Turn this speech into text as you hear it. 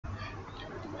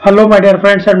Hello my dear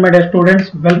friends and my dear students,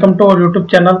 welcome to our YouTube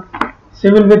channel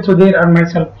Civil with Sudheer and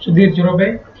myself Sudheer Jirobe.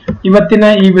 ಇವತ್ತಿನ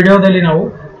ಈ ವಿಡಿಯೋದಲ್ಲಿ ನಾವು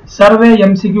survey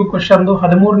MCQ question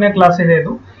 13ನೇ class ಇದೆ.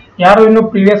 ಇದು ಯಾರು ಇನ್ನು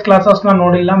ಪ್ರೀವಿಯಸ್ ಕ್ಲಾಸಸ್ ನ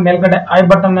ನೋಡಿಲ್ಲ, ಮೇಲ್ಗಡೆ ಐ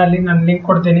ಬಟನ್ ಅಲ್ಲಿ ನಾನು ಲಿಂಕ್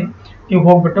ಕೊಡ್ತೀನಿ, ನೀವು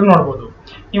ಹೋಗ್ಬಿಟ್ಟು ನೋಡಬಹುದು.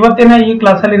 ಇವತ್ತಿನ ಈ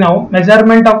ಕ್ಲಾಸ್ ಅಲ್ಲಿ ನಾವು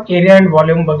measurement of area and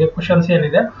volume ಬಗ್ಗೆ ಕ್ವೆಶ್ಚನ್ಸ್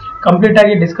ಏನಿದೆ ಕಂಪ್ಲೀಟ್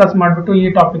ಆಗಿ ಡಿಸ್ಕಸ್ ಮಾಡಿಬಿಟ್ಟು ಈ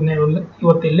ಟಾಪಿಕ್ ನ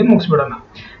ಇವತ್ತು ಇಲ್ಲಿ ಮುಗಿಸ್ಬಿಡೋಣ.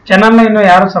 ಚಾನಲ್ ನ ಇನ್ನು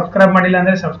ಯಾರು ಸಬ್ಸ್ಕ್ರೈಬ್ ಮಾಡಿಲ್ಲ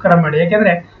ಅಂದ್ರೆ ಸಬ್ಸ್ಕ್ರೈಬ್ ಮಾಡಿ,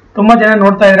 ಯಾಕೆಂದ್ರೆ ತುಂಬಾ ಜನ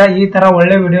ನೋಡ್ತಾ ಇದ್ದೀರಾ ಈ ತರ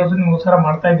ಒಳ್ಳೆ ವಿಡಿಯೋಸ್ ನಿಮಗೋಸ್ಕರ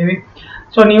ಮಾಡ್ತಾ ಇದ್ದೀವಿ.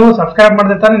 ಸೊ ನೀವು ಸಬ್ಸ್ಕ್ರೈಬ್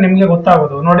ಮಾಡಿದ್ರೆ ತಾನೇ ನಿಮಗೆ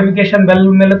ಗೊತ್ತಾಗೋದು. ನೋಟಿಫಿಕೇಶನ್ ಬೆಲ್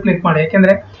ಮೇಲೆ ಕ್ಲಿಕ್ ಮಾಡಿ,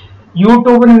 ಯಾಕೆಂದ್ರೆ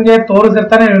ಯೂಟ್ಯೂಬ್ ನಿಮಗೆ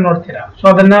ತೋರಿಸಿರ್ತಾನೆ ನೀವು ನೋಡ್ತೀರಾ. ಸೊ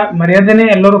ಅದನ್ನ ಮರ್ಯಾದೆನೆ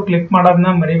ಎಲ್ಲರೂ ಕ್ಲಿಕ್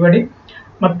ಮಾಡೋದನ್ನ ಮರಿಬೇಡಿ.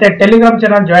 ಮತ್ತೆ ಟೆಲಿಗ್ರಾಮ್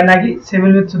ಚಾನಲ್ ಜಾಯ್ನ್ ಆಗಿ,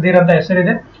 ಸಿವಿಲ್ ವಿತ್ ಸುಧೀರ್ ಅಂತ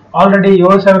ಹೆಸರಿದೆ. ಆಲ್ರೆಡಿ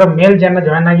 7,000 ಮೇಲ್ ಜನ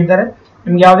ಜಾಯ್ನ್ ಆಗಿದ್ದಾರೆ.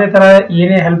 ನಿಮ್ಗೆ ಯಾವುದೇ ತರ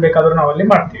ಏನೇ ಹೆಲ್ಪ್ ಬೇಕಾದ್ರೂ ನಾವು ಅಲ್ಲಿ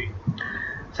ಮಾಡ್ತೀವಿ,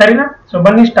 ಸರಿನಾ? ಸೊ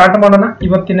ಬನ್ನಿ ಸ್ಟಾರ್ಟ್ ಮಾಡೋಣ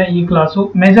ಇವತ್ತಿನ ಈ class.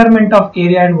 Measurement of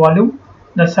area and volume,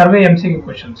 the survey MCQ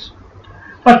questions.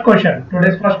 First question,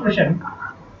 today's first question.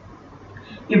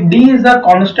 If D is the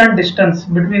constant distance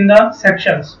between the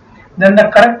sections, then the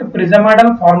correct prismoidal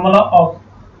formula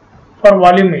for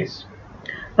volume is.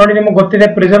 ನೋಡಿ ನಿಮಗೆ ಗೊತ್ತಿದೆ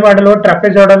prismoidal,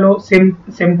 trapezoidal,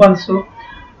 simples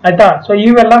ಆಯ್ತಾ. So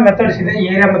ಇವೆಲ್ಲ methods ಇದೆ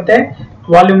area ಮತ್ತೆ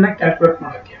volume ನ calculate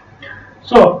ಮಾಡೋಕೆ.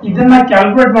 So ಇದನ್ನ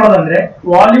ಕ್ಯಾಲ್ಕುಲೇಟ್ ಮಾಡೋದಂದ್ರೆ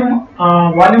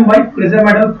ವಾಲ್ಯೂಮ್ ಬೈ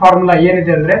prismoidal ಫಾರ್ಮುಲಾ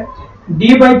ಏನಿದೆ ಅಂದ್ರೆ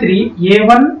D/3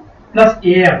 A1 plus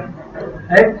AN,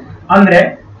 right? ಅಂದ್ರೆ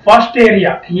first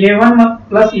area A1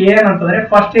 plus AN ಅಂತಂದ್ರೆ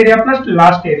first area plus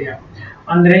last area.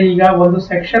 ಅಂದ್ರೆ ಈಗ ಒಂದು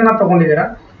ಸೆಕ್ಷನ್ ನ ತಗೊಂಡಿದ್ದೀರಾ,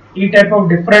 ಈ ಟೈಪ್ ಆಫ್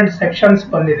ಡಿಫರೆಂಟ್ ಸೆಕ್ಷನ್ಸ್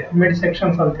ಬಂದಿದೆ, ಮಿಡ್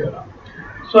ಸೆಕ್ಷನ್ಸ್ ಅಂತಿರಲ್ಲ.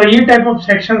 ಸೊ ಈ ಟೈಪ್ ಆಫ್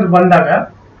ಸೆಕ್ಷನ್ಸ್ ಬಂದಾಗ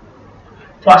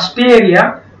ಫಸ್ಟ್ ಏರಿಯಾ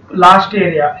ಲಾಸ್ಟ್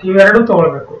ಏರಿಯಾ ಇವೆರಡು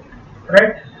ತಗೊಳ್ಬೇಕು,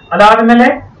 ರೈಟ್? ಅದಾದ್ಮೇಲೆ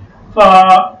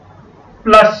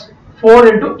plus 4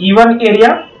 into even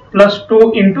area plus 2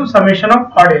 into summation of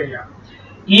add area.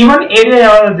 Even area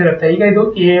ಯಾವ್ದಿರುತ್ತೆ, ಈಗ ಇದು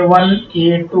A1,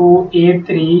 A2,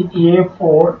 A3,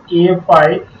 A4,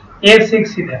 A5, A6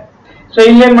 ಇದೆ. So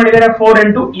ಇಲ್ಲೇನ್ ಮಾಡಿದ್ದಾರೆ 4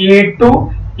 ಇಂಟು A2,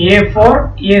 A4,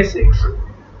 A6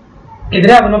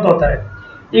 ಇದ್ರೆ ಅದನ್ನು ತಗೋತಾರೆ.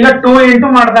 ಈಗ 2 ಇಂಟು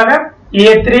ಮಾಡಿದಾಗ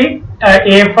A3,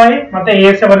 A5 ಮತ್ತೆ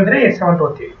A7 ಇದ್ರೆ A7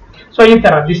 ತಗೋತೀವಿ. ಸೊ ಈ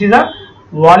ತರ this is a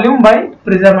volume by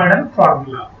prismoidal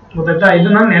formula. ಗೊತ್ತಾಯ್ತಾ?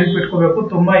 ಇದನ್ನ ನೆನ್ಪಿಟ್ಕೋಬೇಕು,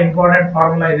 ತುಂಬಾ ಇಂಪಾರ್ಟೆಂಟ್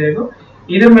ಫಾರ್ಮುಲಾ ಇದೆ ಇದು.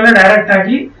 ಇದ್ರ ಮೇಲೆ ಡೈರೆಕ್ಟ್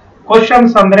ಆಗಿ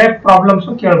ಕ್ವಶನ್ಸ್ ಅಂದ್ರೆ ಪ್ರಾಬ್ಲಮ್ಸ್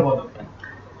ಕೇಳಬಹುದು.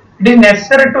 It is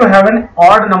necessary to have an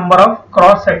odd number of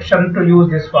cross section two use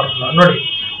this formula. ನೋಡಿ,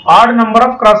 odd number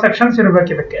of cross sections ಇರಬೇಕು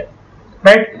ಇದಕ್ಕೆ,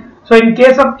 right? So in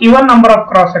case of even number of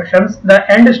cross sections the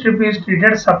end strip is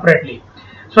treated separately.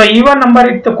 So even number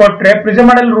ಇತ್ತು ಕೊಟ್ರೆ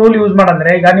prismoidal rule use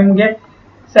ಮಾಡಂದ್ರೆ, ಈಗ ನಿಮ್ಗೆ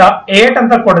 8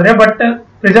 ಅಂತ ಕೊಡಿದ್ರೆ but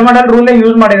prismoidal rule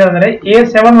use ಮಾಡಿದ್ರೆ ಅಂದ್ರೆ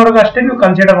A7 ವರೆಗೂ ಅಷ್ಟೇ ನೀವು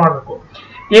ಕನ್ಸಿಡರ್ ಮಾಡಬೇಕು.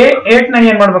 A8 ನ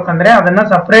ಏನ್ ಮಾಡ್ಬೇಕಂದ್ರೆ ಅದನ್ನ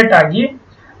ಸಪರೇಟ್ ಆಗಿ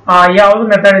ಯಾವ್ದು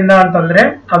ಮೆಥಡ್ ಇಂದ ಅಂತಂದ್ರೆ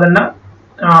ಅದನ್ನ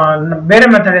ಬೇರೆ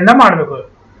ಮೆಥಡ್ ಇಂದ ಮಾಡಬೇಕು,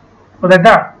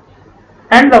 ಗೊತ್ತಾಯ್ತಾ?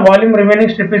 And the volume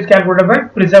remaining strip is calculated by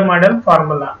prismoidal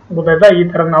formula. ಗೊತ್ತಾಯ್ತಾ? ಈ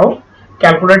ತರ ನಾವು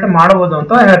ಕ್ಯಾಲ್ಕುಲೇಟ್ ಮಾಡಬಹುದು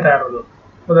ಅಂತ ಹೇಳ್ತಾ ಇರೋದು,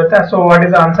 ಗೊತ್ತಾಯ್ತಾ? So what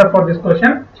is the answer for this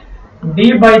question?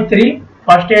 D/3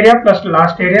 first area plus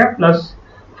last area plus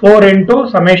 4 into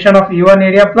summation of even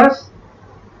area plus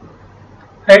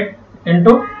right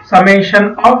into summation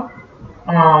of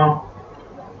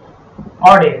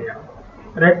add area,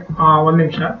 right? ಒಂದು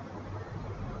ನಿಮಿಷ.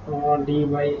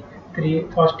 D/3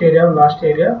 first area last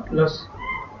area plus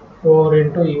 4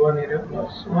 into even area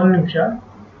plus ಒಂದು ನಿಮಿಷ.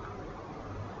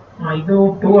 ಇದು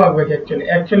 2 ಆಗ್ಬೇಕು.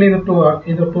 Actually ಇದು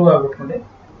 2 ಆಗ್ಬೇಕು ನೋಡಿ.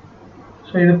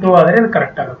 So ಇದು 2 ಆದರೆ ಇದು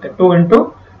ಕರೆಕ್ಟ್ ಆಗುತ್ತೆ. 2 into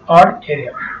add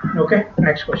area. Okay,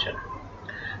 next question.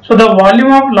 So the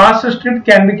volume of last strip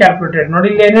can be calculated. ನೋಡಿ,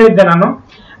 ಇಲ್ಲಿ ಏನ್ ಹೇಳಿದ್ದೆ ನಾನು,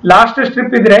 ಲಾಸ್ಟ್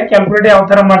ಸ್ಟ್ರಿಪ್ ಇದ್ರೆ ಕ್ಯಾಲ್ಕುಲೇಟ್ ಯಾವ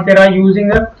ತರ ಮಾಡ್ತೀರಾ?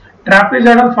 Using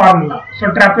trapezoidal formula. So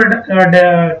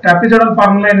trapezoidal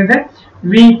formula ಏನಿದೆ,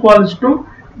 V equals to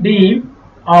D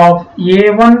of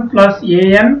A1 plus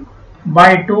AN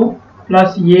by 2 plus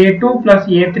A2 plus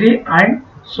A3 and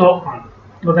so on.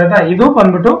 ಗೊತ್ತಾಯ್ತಾ? ಇದು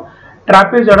ಬಂದ್ಬಿಟ್ಟು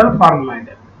trapezoidal formula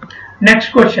ಇದೆ.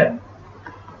 Next question.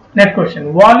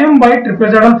 Volume by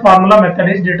trapezoidal formula method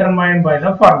is determined by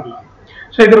the formula.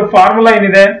 So ಇದ್ರ formula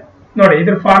ಏನಿದೆ ನೋಡಿ,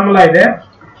 ಇದ್ರ formula ಇದೆ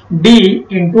D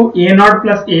into A0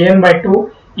 plus AN by 2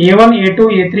 A1, A2,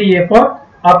 A3, A4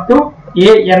 up to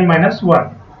AN-1.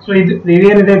 So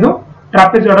ಇದೇನಿದೆ, ಇದು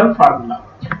trapezoidal formula.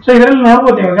 So ಇದರಲ್ಲಿ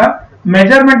ನೋಡ್ಬೋದು ಇವಾಗ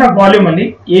measurement of volume ಅಲ್ಲಿ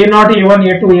A0, A1,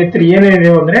 A2, A3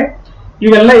 ಏನೇನಿದೆ ಅಂದ್ರೆ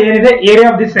ಇವೆಲ್ಲ ಏನಿದೆ ಏರಿಯಾ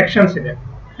ಆಫ್ ದಿ ಸೆಕ್ಷನ್ಸ್ ಇದೆ,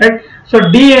 ರೈಟ್? ಸೊ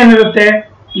D ಏನಿರುತ್ತೆ,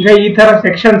 ಈಗ ಈ ತರ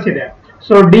ಸೆಕ್ಷನ್ಸ್ ಇದೆ.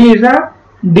 So D is a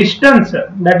distance,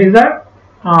 that is a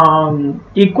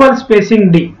equal spacing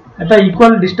D, ಅಥವಾ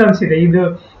ಈಕ್ವಲ್ ಡಿಸ್ಟೆನ್ಸ್ ಇದೆ. ಇದು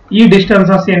ಈ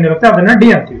ಡಿಸ್ಟೆನ್ಸಸ್ ಏನಿರುತ್ತೆ ಅದನ್ನ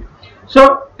D ಅಂತೀವಿ. ಸೊ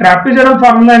trapezoidal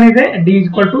ಫಾರ್ಮುಲಾ ಏನಿದೆ, D is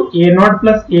equal to A0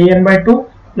 plus AN by 2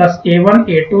 plus A1,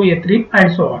 A2, A3 and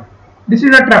so on. This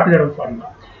is a trapezoidal formula.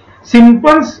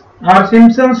 Simpsons or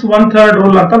Simpsons 1/3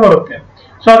 rule ಅಂತ ಬರುತ್ತೆ.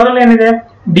 So ಅದರಲ್ಲಿ ಏನಿದೆ,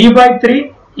 D by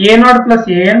 3 A0 plus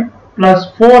AN plus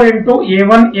 4 into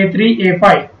A1 A3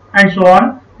 A5 and so on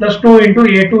plus 2 into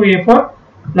A2 A4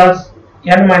 plus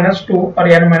n minus 2 or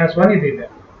n minus 1 ಇದೆ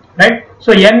right.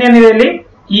 So n ಏನಿದೆ ಇಲ್ಲಿ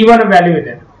even value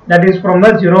ಇದೆ, that is from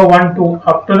the 0 1 2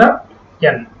 up to the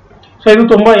n. So ಇದು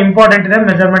ತುಂಬಾ important ಇದೆ,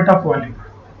 measurement of volume.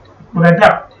 ಗೊತ್ತಾಯ್ತಾ?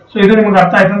 So ಇದು ನಿಮಗೆ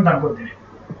ಅರ್ಥ ಆಯ್ತು ಅಂತ ಅನ್ಕೋತೀನಿ.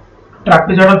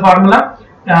 ಟ್ರಾಪಿಜಾಯ್ಡಲ್ ಫಾರ್ಮುಲಾ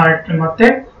ಮತ್ತೆ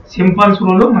ಸಿಂಪಲ್ಸ್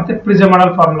ರೂಲ್ ಮತ್ತೆ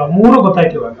ಪ್ರಿಸಮಾಯ್ಡಲ್ ಫಾರ್ಮುಲಾ ಮೂರು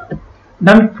ಗೊತ್ತಾಯ್ತು ಇವಾಗ.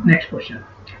 Done. Next question.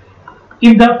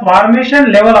 If the formation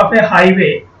level of A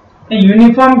highway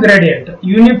uniform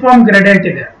gradient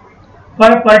ಇದೆ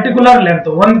ಫಾರ್ ಪರ್ಟಿಕ್ಯುಲರ್ ಲೆಂತ್,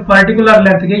 ಒಂದು ಪರ್ಟಿಕ್ಯುಲರ್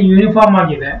ಲೆಂತ್ ಗೆ ಯೂನಿಫಾರ್ಮ್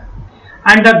ಆಗಿದೆ,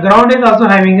 and the ground is also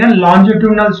having A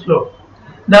ಲಾಂಜಿಟ್ಯೂಡನಲ್ slope,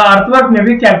 the earth may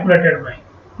be calculated by.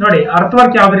 ನೋಡಿ earth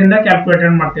work ಯಾವ್ದರಿಂದ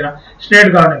calculated ಮಾಡ್ತೀರಾ? Straight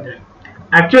ground ಅಂದ್ರೆ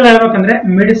actual ಹೇಳ್ಬೇಕಂದ್ರೆ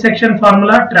mid section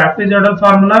formula, ಟ್ರಾಪಿಜಾಯ್ಡಲ್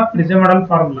formula, ಪ್ರಿಸಮಾಯ್ಡಲ್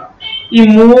formula ಈ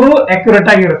ಮೂರು accurate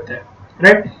ಆಗಿರುತ್ತೆ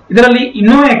ರೈಟ್. ಇದರಲ್ಲಿ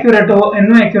ಇನ್ನೂ ಅಕ್ಯುರೇಟ್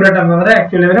ಅಂತಂದ್ರೆ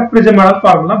ಆಕ್ಚುಲಿ ಅಂದ್ರೆ ಪ್ರಿಸಮಾಯ್ಡಲ್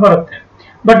ಫಾರ್ಮುಲಾ ಬರುತ್ತೆ.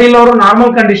 ಬಟ್ ಇಲ್ಲಿ ಅವರು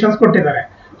ನಾರ್ಮಲ್ ಕಂಡೀಷನ್ಸ್ ಕೊಟ್ಟಿದ್ದಾರೆ.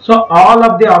 So all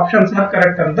of the options are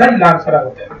correct ಅಂತ ಇಲ್ಲಿ ಆನ್ಸರ್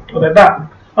ಆಗುತ್ತೆ. ಗೊತ್ತಾಯ್ತಾ?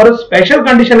 ಅವರು ಸ್ಪೆಷಲ್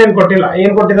ಕಂಡೀಷನ್ ಏನ್ ಕೊಟ್ಟಿಲ್ಲ.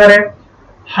 ಏನ್ ಕೊಟ್ಟಿದ್ದಾರೆ?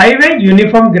 ಹೈವೇ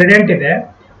ಯೂನಿಫಾರ್ಮ್ ಗ್ರೇಡಿಯಂಟ್ ಇದೆ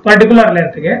ಪರ್ಟಿಕ್ಯುಲರ್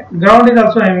ಲೆಂತ್ ಗೆ, ground is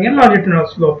also having A ಲಾಂಜಿಟ್ಯೂಡನಲ್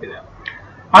slope ಇದೆ.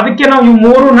 ಅದಕ್ಕೆ ನಾವು ಈ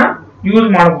ಮೂರನ್ನ ಯೂಸ್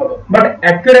ಮಾಡಬಹುದು. ಬಟ್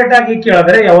ಅಕ್ಯುರೇಟ್ ಆಗಿ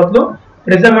ಕೇಳಿದ್ರೆ ಯಾವತ್ತೂ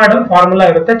ಪ್ರಿಸಮಾಯ್ಡಲ್ ಫಾರ್ಮುಲಾ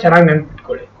ಇರುತ್ತೆ, ಚೆನ್ನಾಗಿ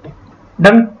ನೆನಪಿಟ್ಕೊಳ್ಳಿ.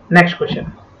 Done. Next question.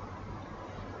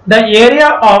 The area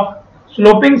of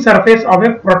sloping surface of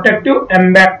A protective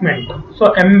embankment. So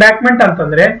embankment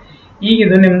ಅಂತಂದ್ರೆ ಈಗ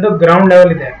ಇದು ನಿಮ್ದು ಗ್ರೌಂಡ್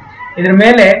ಲೆವೆಲ್ ಇದೆ, ಇದ್ರ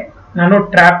ಮೇಲೆ ನಾನು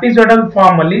ಟ್ರಾಪಿಜಾಯ್ಡಲ್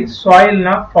ಫಾರ್ಮ್ ಅಲ್ಲಿ ಸಾಯಿಲ್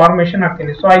ನ ಫಾರ್ಮೇಶನ್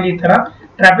ಹಾಕ್ತೀನಿ. ಸಾಯಿಲ್ ಈ ತರ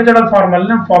ಟ್ರಾಪಿಜಾಯ್ಡಲ್ ಫಾರ್ಮ್ ಅಲ್ಲಿ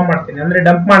ನಾನು ಫಾರ್ಮ್ ಮಾಡ್ತೀನಿ, ಅಂದ್ರೆ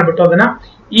ಡಂಪ್ ಮಾಡ್ಬಿಟ್ಟು ಅದನ್ನ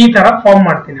ಈ ತರ ಫಾರ್ಮ್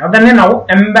ಮಾಡ್ತೀನಿ, ಅದನ್ನೇ ನಾವು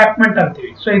ಎಂಬ್ಯಾಕ್ಮೆಂಟ್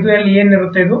ಅಂತೀವಿ. ಸೊ ಇದು ಅಲ್ಲಿ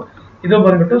ಏನಿರುತ್ತೆ, ಇದು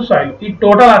ಬಂದ್ಬಿಟ್ಟು ಸಾಯಿಲ್. ಈ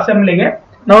ಟೋಟಲ್ ಅಸೆಂಬ್ಲಿಗೆ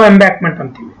ನಾವು ಎಂಬ್ಯಾಕ್ಮೆಂಟ್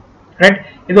ಅಂತೀವಿ ರೈಟ್.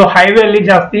 ಇದು ಹೈವೇ ಅಲ್ಲಿ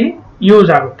ಜಾಸ್ತಿ ಯೂಸ್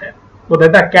ಆಗುತ್ತೆ,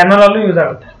 ಗೊತ್ತಾಯ್ತಾ? ಕ್ಯಾನಲ್ ಅಲ್ಲೂ ಯೂಸ್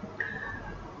ಆಗುತ್ತೆ.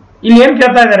 ಇಲ್ಲಿ ಏನ್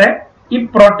ಕೇಳ್ತಾ ಇದಾರೆ, ಈ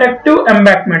ಪ್ರೊಟೆಕ್ಟಿವ್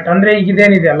ಎಂಬ್ಯಾಕ್ಮೆಂಟ್ ಅಂದ್ರೆ ಈಗ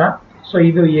ಇದೇನಿದೆಯಲ್ಲ, ಸೊ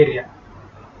ಇದು area,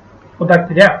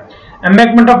 ಗೊತ್ತಾಗ್ತಿದ್ಯಾ?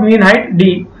 Embankment of mean height D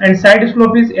and side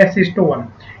slope is S:1.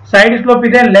 Side slope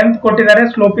ಇದೆ, ಲೆಂತ್ ಕೊಟ್ಟಿದ್ದಾರೆ,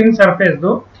 ಸ್ಲೋಪಿಂಗ್ ಸರ್ಫೇಸ್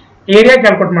ಏರಿಯಾ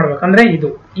ಕ್ಯಾಲ್ಕುಲೇಟ್ ಮಾಡ್ಬೇಕು, ಅಂದ್ರೆ ಇದು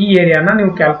ಈ ಏರಿಯಾನ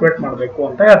ನೀವು ಕ್ಯಾಲ್ಕುಲೇಟ್ ಮಾಡಬೇಕು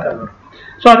ಅಂತ ಹೇಳ್ತಾ ಇದ್ದಾರೆ.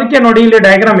 ಸೊ ಅದಕ್ಕೆ ನೋಡಿ ಇಲ್ಲಿ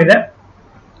ಡಯಾಗ್ರಾಮ್ ಇದೆ.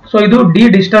 ಸೊ ಇದು D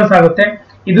ಡಿಸ್ಟೆನ್ಸ್ ಆಗುತ್ತೆ,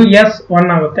 ಇದು S1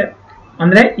 ಆಗುತ್ತೆ,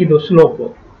 ಅಂದ್ರೆ ಇದು slope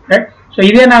right. So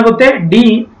ಇದೇನಾಗುತ್ತೆ D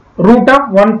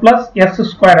 √1 plus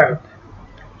S² ಆಗುತ್ತೆ.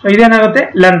 ಸೊ ಇದೇನಾಗುತ್ತೆ,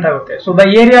 ಲೆಂತ್ ಆಗುತ್ತೆ. So the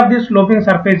area of the sloping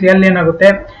surface L ಏನಾಗುತ್ತೆ,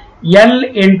 L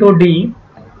into D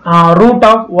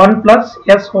 √1 plus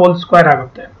S²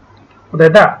 ಆಗುತ್ತೆ.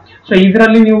 ಗೊತ್ತಾಯ್ತಾ? ಸೊ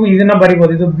ಇದರಲ್ಲಿ ನೀವು ಇದನ್ನ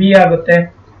ಬರಿಬಹುದು, ಇದು B ಆಗುತ್ತೆ,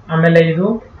 ಆಮೇಲೆ ಇದು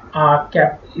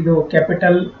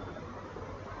ಕ್ಯಾಪಿಟಲ್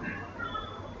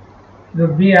ಇದು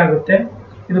B ಆಗುತ್ತೆ,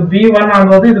 ಇದು B1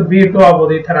 ಆಗ್ಬೋದು, ಇದು B2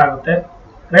 ಆಗ್ಬೋದು, ಈ ತರ ಆಗುತ್ತೆ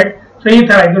ರೈಟ್. ಸೊ ಈ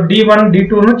ತರ ಇದು D1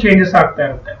 D2 ಚೇಂಜಸ್ ಆಗ್ತಾ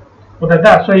ಇರುತ್ತೆ.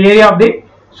 ಗೊತ್ತಾಯ್ತಾ? So area of the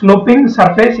sloping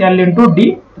surface L into D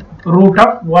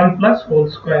 √1 plus ²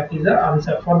 is the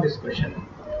answer for this question.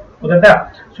 ಗೊತ್ತಾಯ್ತಾ?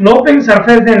 ಸ್ಲೋಪಿಂಗ್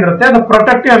ಸರ್ಫೇಸ್ ಏನಿರುತ್ತೆ ಅದು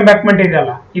ಪ್ರೊಟೆಕ್ಟಿವ್ ಎಂಬ್ಯಾಕ್ಮೆಂಟ್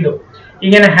ಇದೆಯಲ್ಲ, ಇದು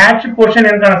ಈಗೇನು ಹ್ಯಾಚ್ ಪೋರ್ಷನ್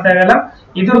ಏನ್ ಕಾಣಿಸ್ತಾ ಇದೆಯಲ್ಲ,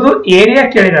 ಇದ್ರದ್ದು ಏರಿಯಾ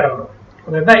ಕೇಳಿದಾರೆ ಅವರು.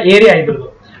 ಗೊತ್ತಾಯ್ತಾ? ಏರಿಯಾ ಇದ್ರದ್ದು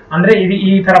ಅಂದ್ರೆ ಇದು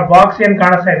ಈ ತರ ಬಾಕ್ಸ್ ಏನ್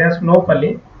ಕಾಣಿಸ್ತಾ ಇದೆ ಸ್ಲೋಪ್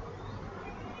ಅಲ್ಲಿ,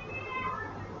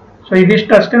 ಸೊ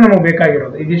ಇದಿಷ್ಟು ಅಷ್ಟೇ ನಮಗೆ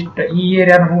ಬೇಕಾಗಿರೋದು, ಇದಿಷ್ಟು ಈ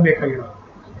ಏರಿಯಾ ನಮಗೆ ಬೇಕಾಗಿರೋದು.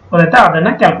 ಗೊತ್ತಾಯ್ತಾ? ಅದನ್ನ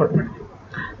ಕ್ಯಾಲ್ಕುಲೇಟ್ ಮಾಡ್ತೀವಿ.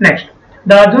 Next,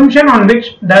 the assumption on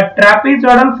which the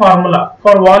ಟ್ರಾಪಿಜಾಯ್ಡಲ್ formula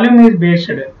for volume is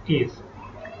based is.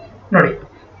 ನೋಡಿ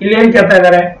ಇಲ್ಲಿ ಏನ್ ಕೇಳ್ತಾ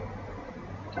ಇದ್ದಾರೆ,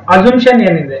 ಅಸಂಪ್ಷನ್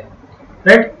ಏನಿದೆ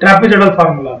ರೈಟ್, ಟ್ರಾಪಿಜಾಯ್ಡಲ್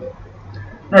ಫಾರ್ಮುಲಾ ಅದು.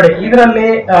 ನೋಡಿ ಇದರಲ್ಲಿ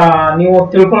ನೀವು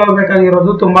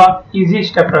ತಿಳ್ಕೊಳ್ಬೇಕಾಗಿರೋದು ತುಂಬಾ ಈಸಿ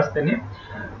ಸ್ಟೆಪ್ ರಸ್ತೀನಿ.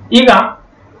 ಈಗ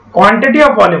ಕ್ವಾಂಟಿಟಿ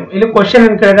ಆಫ್ ವಾಲ್ಯೂಮ್, ಇಲ್ಲಿ ಕ್ವಶನ್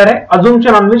ಏನ್ ಕೇಳಿದ್ದಾರೆ,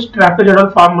 assumption on which ಟ್ರಾಪಿಜಾಯ್ಡಲ್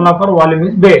formula for volume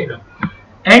is based.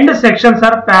 End sections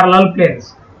are parallel planes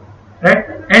right,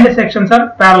 end sections are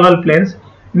parallel planes.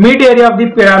 Mid area of the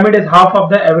pyramid is half of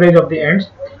the average of the ends.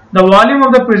 The volume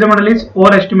of the prismatal is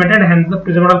overestimated, hence the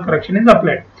prismatal correction is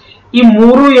applied. ಈ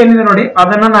ಮೂರು ಏನಿದೆ ನೋಡಿ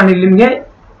ಅದನ್ನ ನಾನು ಇಲ್ಲಿ ನಿಮಗೆ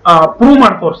prove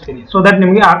ಮಾಡಿ ತೋರಿಸ್ತೀನಿ, ಸೊ ದಟ್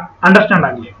ನಿಮಗೆ ಅಂಡರ್ಸ್ಟ್ಯಾಂಡ್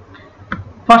ಆಗಲಿ.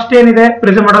 ಫಸ್ಟ್ ಏನಿದೆ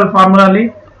ಪ್ರಿಸಮಾಯ್ಡಲ್ ಫಾರ್ಮುಲಾ ಅಲ್ಲಿ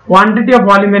ಕ್ವಾಂಟಿಟಿ ಆಫ್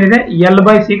ವಾಲ್ಯೂಮ್ ಏನಿದೆ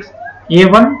L/6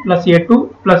 A1 plus A2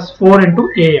 plus 4 into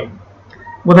AM.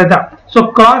 ಗೊತ್ತಾಯ್ತಾ? So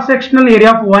cross sectional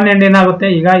area of one end ಏನಾಗುತ್ತೆ,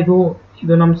 ಈಗ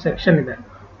ಇದು ನಮ್ಮ ಸೆಕ್ಷನ್ ಇದೆ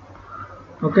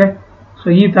ಓಕೆ. ಸೊ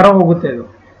ಈ ತರ ಹೋಗುತ್ತೆ, ಇದು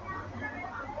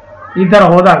ಈ ತರ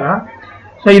ಹೋದಾಗ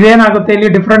ಸೊ ಇದೇನಾಗುತ್ತೆ, ಇಲ್ಲಿ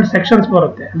ಡಿಫ್ರೆಂಟ್ ಸೆಕ್ಷನ್ಸ್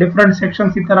ಬರುತ್ತೆ, ಡಿಫ್ರೆಂಟ್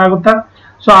ಸೆಕ್ಷನ್ಸ್ ಈ ತರ ಆಗುತ್ತಾ.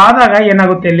 ಸೊ ಆದಾಗ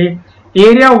ಏನಾಗುತ್ತೆ, ಇಲ್ಲಿ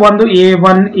ಏರಿಯಾ ಒಂದು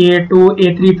A1 A2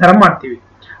 A3 ತರ ಮಾಡ್ತೀವಿ.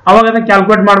 ಅವಾಗ ಅದನ್ನ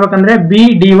ಕ್ಯಾಲ್ಕುಲೇಟ್ ಮಾಡ್ಬೇಕಂದ್ರೆ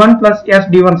BD1 plus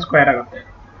SD1² ಆಗುತ್ತೆ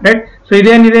ರೈಟ್. ಸೊ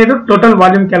ಇದೇನಿದೆ ಇದು ಟೋಟಲ್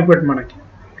ವಾಲ್ಯೂಮ್ ಕ್ಯಾಲ್ಕುಲೇಟ್ ಮಾಡಕ್ಕೆ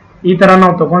ಈ ತರ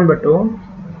ನಾವು ತಗೊಂಡ್ಬಿಟ್ಟು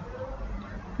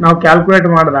ನಾವು ಕ್ಯಾಲ್ಕುಲೇಟ್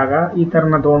ಮಾಡಿದಾಗ ಈ ತರ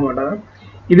ನಾವು ತಗೊಂಡ್ಬಿಟ್ಟಾಗ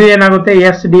ಇದು ಏನಾಗುತ್ತೆ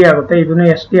SD ಆಗುತ್ತೆ, ಇದನ್ನು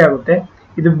SD ಆಗುತ್ತೆ,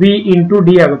 ಇದು B ಇಂಟು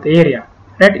D ಆಗುತ್ತೆ ಏರಿಯಾ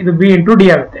ರೈಟ್, ಇದು B ಇಂಟು D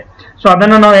ಆಗುತ್ತೆ. ಸೊ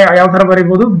ಅದನ್ನ ನಾವು ಯಾವ ತರ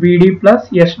ಬರೀಬಹುದು, BD ಪ್ಲಸ್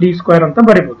SD² ಅಂತ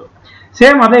ಬರೀಬಹುದು.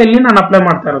 ಸೇಮ್ ಅದೇ ಇಲ್ಲಿ ನಾನು ಅಪ್ಲೈ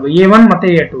ಮಾಡ್ತಾ ಇರೋದು A1 ಮತ್ತೆ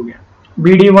A2 ಗೆ.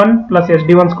 BD1 plus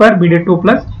SD1², BD2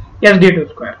 plus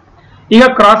SD2². ಈಗ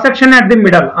cross section at the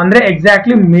middle ಅಂದ್ರೆ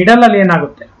ಎಕ್ಸಾಕ್ಟ್ಲಿ ಮಿಡಲ್ ಅಲ್ಲಿ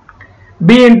ಏನಾಗುತ್ತೆ, B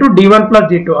into D1 plus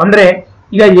D2 ಅಂದ್ರೆ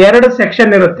ಈಗ ಎರಡು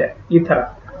ಸೆಕ್ಷನ್ ಇರುತ್ತೆ ಈ ತರ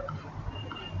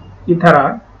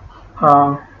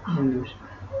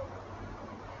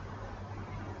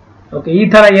ಓಕೆ, ಈ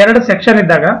ತರ ಎರಡು ಸೆಕ್ಷನ್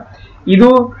ಇದ್ದಾಗ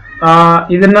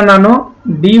ಇದನ್ನ ನಾನು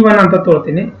D1 ಅಂತ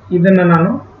ತೋರ್ತೀನಿ, ಇದನ್ನ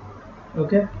ನಾನು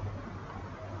ಓಕೆ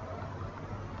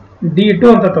D2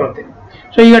 ಅಂತ ತೋರ್ತೀನಿ.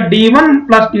 ಸೊ ಈಗ D1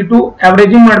 ಪ್ಲಸ್ D2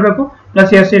 ಅವರೇಜಿಂಗ್ ಮಾಡಬೇಕು,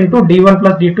 plus S into D1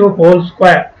 plus D2 whole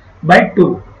square by 2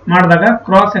 ಮಾಡಿದಾಗ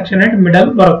ಕ್ರಾಸ್ ಸೆಕ್ಷನ್ ಎಟ್ ಮಿಡಲ್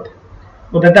ಬರುತ್ತೆ.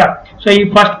 ಗೊತ್ತಾಯ್ತಾ? ಸೊ ಈ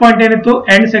ಫಸ್ಟ್ ಪಾಯಿಂಟ್ ಏನಿತ್ತು,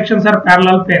 end sections are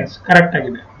parallel planes, correct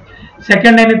ಆಗಿದೆ.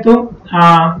 ಸೆಕೆಂಡ್ ಏನಿತ್ತು,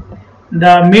 the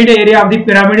mid area of the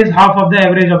pyramid is half of the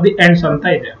average of the ends ಅಂತ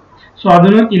ಇದೆ. So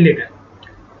ಅದನ್ನು ಇಲ್ಲಿದೆ,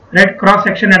 right, cross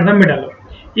section at the middle.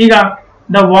 ಈಗ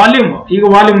the volume, ಈಗ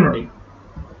volume ನೋಡಿ,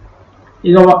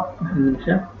 ಈಗ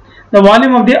the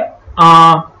volume of the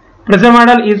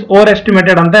ಪ್ರಿಸಮಾಡಲ್ is over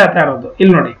estimated ಅಂತ ಹೇಳ್ತಾ ಇರೋದು.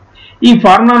 ಇಲ್ಲಿ ನೋಡಿ, ಈ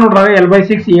ಫಾರ್ಮುಲಾ ನೋಡಿದಾಗ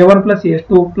L/6 A1 plus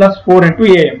S2 plus 4 into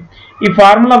AM. ಈ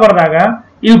ಫಾರ್ಮುಲಾ ಬರೆದಾಗ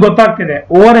ಇಲ್ಲಿ ಗೊತ್ತಾಗ್ತಿದೆ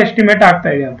ಓವರ್ ಎಸ್ಟಿಮೇಟ್ ಆಗ್ತಾ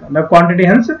ಇದೆ ಅಂತ. The quantity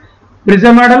hence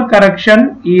ಪ್ರಿಸಮಾಡಲ್ correction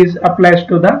is applies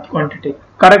to the quantity.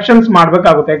 Corrections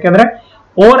ಮಾಡಬೇಕಾಗುತ್ತೆ, ಯಾಕೆಂದ್ರೆ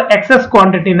ಓವರ್ ಎಕ್ಸೆಸ್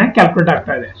ಕ್ವಾಂಟಿಟಿನ ಕ್ಯಾಲ್ಕುಲೇಟ್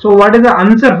ಆಗ್ತಾ ಇದೆ. So what is the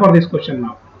answer for this question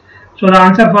ನಾವು? So the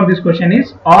answer for this question is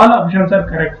all options are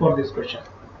correct for this question.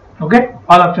 Okay,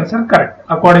 all options are correct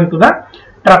according to the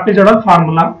trapezoidal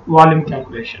formula volume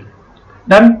calculation.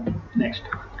 Then next,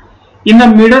 in the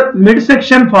mid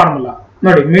section formula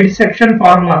ನೋಡಿ, mid section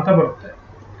formula ಅಂತ ಬರುತ್ತೆ.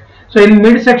 So in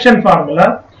mid section formula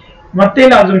ಮತ್ತೆ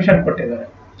ಇಲ್ಲಿ assumption ಕೊಟ್ಟಿದ್ದಾರೆ.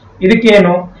 ಇದಕ್ಕೆ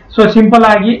ಏನು, so simple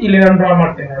ಆಗಿ ಇಲ್ಲಿ ನಾನು ಡ್ರಾ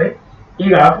ಮಾಡ್ತೀನಿ ನೋಡಿ.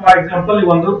 ಈಗ ಫಾರ್ ಎಕ್ಸಾಂಪಲ್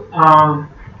ಒಂದು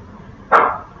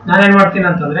ನಾನೇನ್ ಮಾಡ್ತೀನಿ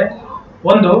ಅಂತಂದ್ರೆ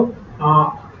ಒಂದು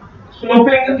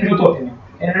ಸ್ಲೋಪಿಂಗ್ ಇದು ತಗೋತೀನಿ,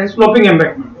 ಸ್ಲೋಪಿಂಗ್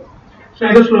ಎಂಬ್ಯಾಕ್ಮೆಂಟ್. ಸೊ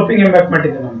ಇದು ಸ್ಲೋಪಿಂಗ್ ಎಂಬ್ಯಾಕ್ಮೆಂಟ್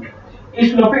ಇದೆ ನಮಗೆ. ಈ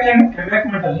ಸ್ಲೋಪಿಂಗ್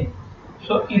ಎಂಬ್ಯಾಕ್ಮೆಂಟ್ ಅಲ್ಲಿ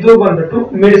ಸೊ ಇದು ಬಂದ್ಬಿಟ್ಟು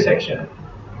ಮಿಡ್ ಸೆಕ್ಷನ್,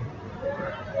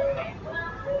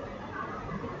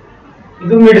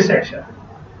 ಇದು ಮಿಡ್ ಸೆಕ್ಷನ್,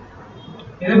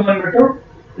 ಇದು ಬಂದ್ಬಿಟ್ಟು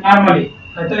ನಾರ್ಮಲಿ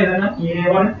ಆಯ್ತಾ, ಇದನ್ನ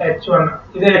A1 H1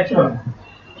 ಇದೆ H1.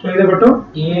 ಸೊ ಇದು ಬಿಟ್ಟು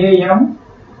AM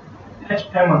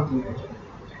HM ಅಂತೀವಿ.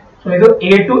 ಸೊ ಇದು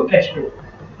A2 H2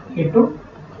 ಇದು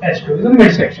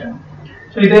ಮಿಡ್ ಸೆಕ್ಷನ್.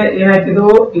 ಸೊ ಇದೆ ಏನಾಯ್ತು,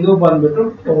 ಇದು ಬಂದ್ಬಿಟ್ಟು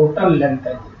ಟೋಟಲ್ ಲೆಂತ್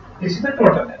ಆಯ್ತು. This is the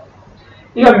total length.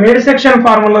 ಈಗ ಮಿಡ್ ಸೆಕ್ಷನ್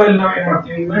ಫಾರ್ಮುಲಾ ಅಲ್ಲಿ ನಾವು ಏನ್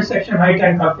ಮಾಡ್ತೀವಿ, ಮಿಡ್ ಸೆಕ್ಷನ್ ಹೈಟ್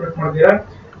ಹೆಂಗ್ ಕ್ಯಾಲ್ಕುಲೇಟ್ ಮಾಡ್ತೀರಾ,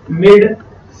 ಮಿಡ್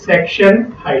ಸೆಕ್ಷನ್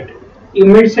ಹೈಟ್. ಈ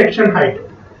ಮಿಡ್ ಸೆಕ್ಷನ್ ಹೈಟ್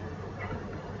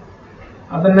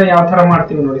ಅದನ್ನ ಯಾವ ತರ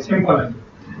ಮಾಡ್ತೀವಿ ನೋಡಿ, ಸಿಂಪಲ್ ಆಗಿ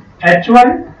H1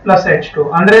 ಪ್ಲಸ್ H2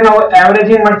 ಅಂದ್ರೆ ನಾವು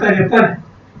ಆವರೇಜಿಂಗ್ ಮಾಡ್ತಾ ಇರ್ತಾನೆ,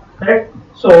 right.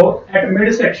 So at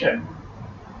mid section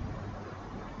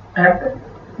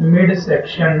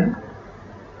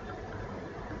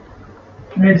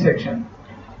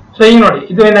so ಈಗ ನೋಡಿ,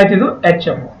 ಇದು ಏನಾಯ್ತು, ಇದು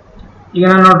HM. ಈಗ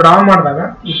ನಾನು ಡ್ರಾ ಮಾಡಿದಾಗ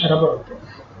ಈ ತರ ಬರುತ್ತೆ.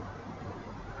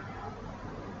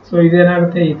 ಸೊ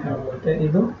ಇದೇನಾಗುತ್ತೆ, ಈ ತರ ಬರುತ್ತೆ,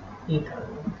 ಇದು ಈ ತರ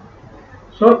ಬರುತ್ತೆ.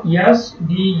 ಸೊ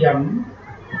SDM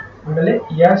ಆಮೇಲೆ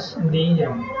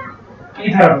SDM ಈ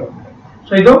ತರ ಬರುತ್ತೆ.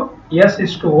 ಸೊ ಇದು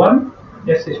S:1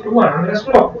 ಅಂದ್ರೆ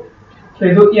ಸ್ಲೋಪ್. ಸೊ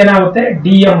ಇದು ಏನಾಗುತ್ತೆ,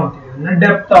 DM ಅಂತೀವಿ,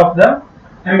 ಡೆಪ್ತ್ ಆಫ್ ದ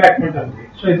ಎಂಬ್ಯಾಕ್ಮೆಂಟ್ ಅಂತೀವಿ.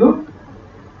 ಸೊ ಇದು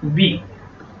B.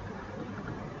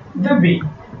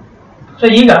 ಸೊ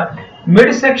ಈಗ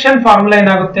ಮಿಡ್ ಸೆಕ್ಷನ್ ಫಾರ್ಮುಲಾ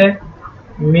ಏನಾಗುತ್ತೆ,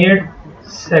 ಮಿಡ್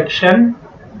ಸೆಕ್ಷನ್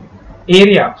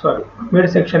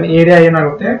ಏರಿಯಾ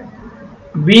ಏನಾಗುತ್ತೆ,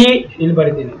 B ಇಲ್ಲಿ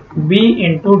ಬರೀತೀನಿ, B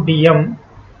into DM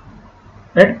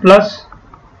right plus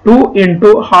 2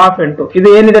 into half into ಇದು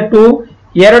ಏನಿದೆ 2,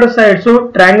 ಎರಡು ಸೈಡ್ಸ್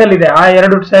ಟ್ರಯಾಂಗಲ್ ಇದೆ, ಆ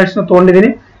ಎರಡು ಸೈಡ್ಸ್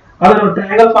ತಗೊಂಡಿದ್ದೀನಿ. ಅದ್ರ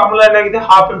ಟ್ರಯಾಂಗಲ್ ಫಾರ್ಮುಲಾ ಏನಾಗಿದೆ,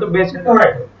 half into base into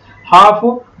height. Half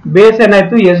base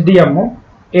ಏನಾಯ್ತು SDM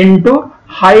ಇಂಟು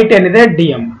ಹೈಟ್ ಏನಿದೆ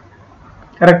DM,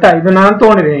 ಕರೆಕ್ಟಾ? ಇದು ನಾನು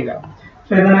ತಗೊಂಡಿದ್ದೀನಿ ಈಗ.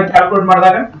 ಸೊ ಇದನ್ನ ಕ್ಯಾಲ್ಕುಲೇಟ್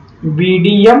ಮಾಡಿದಾಗ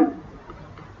BDM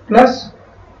plus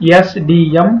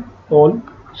SDM whole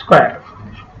square,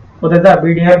 ಗೊತ್ತಾಯ್ತಾ?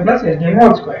 BDM plus SDM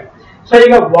whole square. So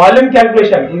ಈಗ ವಾಲ್ಯೂಮ್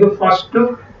ಕ್ಯಾಲ್ಕುಲೇಷನ್, ಇದು ಫಸ್ಟ್,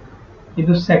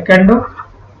 ಇದು ಸೆಕೆಂಡ್,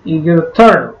 ಈಗ ಇದು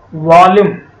third.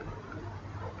 Volume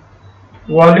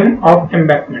of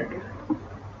embankment,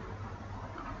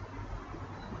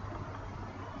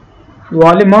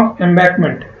 volume of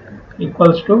embankment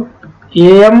equals to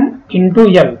AM into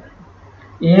L.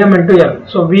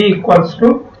 So V equals to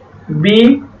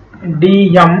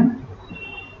BDM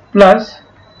plus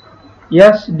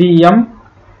SDM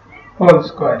whole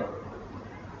square.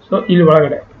 So ಇಲ್ಲಿ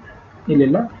ಒಳಗಡೆ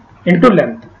ಇಲ್ಲಿಲ್ಲ into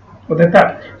length, ಗೊತ್ತಾಯ್ತಾ?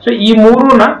 So ಈ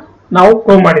ಮೂರನ್ನ ನಾವು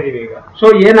ಪ್ರೂವ್ ಮಾಡಿದೀವಿ ಈಗ. ಸೊ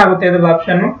ಏನಾಗುತ್ತೆ ಇದ್ರ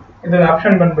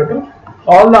ಆಪ್ಷನ್ ಬಂದ್ಬಿಟ್ಟು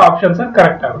ಆಲ್ ದ ಆಪ್ಷನ್ಸ್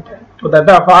ಕರೆಕ್ಟ್ ಆಗುತ್ತೆ,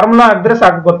 ಗೊತ್ತಾಯ್ತಾ? ಫಾರ್ಮುಲಾ ಆಗಿದ್ರೆ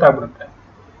ಸಾಕು, ಗೊತ್ತಾಗ್ಬಿಡುತ್ತೆ.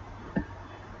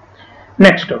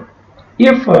 Next,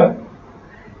 if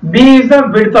B is the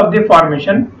width of the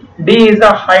formation, D is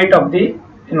the height of the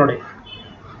ನೋಡಿ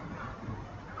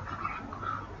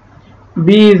B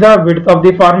is the width of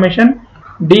the formation,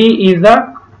 D is the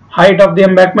height of the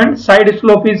embankment, side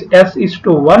slope is S is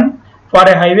to 1 for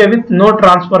a highway with no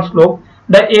transverse slope,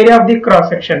 the area of the cross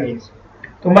section is.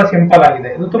 ತುಂಬಾ simple ಆಗಿದೆ,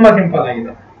 ಇದು ತುಂಬಾ simple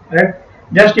ಆಗಿದೆ, right?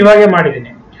 Just ಇವಾಗೆ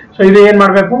ಮಾಡಿದ್ದೀನಿ. So ಇದು ಏನ್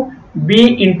ಮಾಡಬೇಕು, B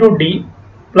into D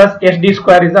plus SD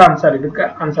square is the answer, ಇದಕ್ಕೆ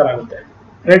ಆನ್ಸರ್ ಆಗುತ್ತೆ,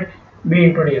 ರೈಟ್? B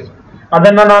into D.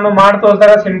 ಅದನ್ನ ನಾನು ಮಾಡಿ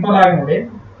ತೋರಿಸಿದಾಗ ಸಿಂಪಲ್ ಆಗಿ ನೋಡಿ.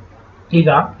 ಈಗ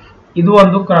ಇದು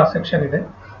ಒಂದು ಕ್ರಾಸ್ ಸೆಕ್ಷನ್ ಇದೆ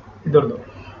ಇದರದು,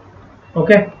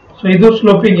 ಓಕೆ? ಸೊ ಇದು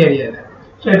ಸ್ಲೋಪಿಂಗ್ ಏರಿಯಾ ಇದೆ.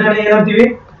 ಸೊ ಇದನ್ನ ಏನಂತೀವಿ,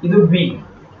 ಇದು B,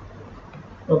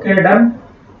 ಓಕೆ? ಡನ್.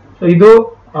 ಸೊ ಇದು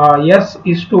S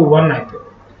is to 1 ಆಯ್ತು.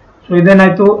 ಸೊ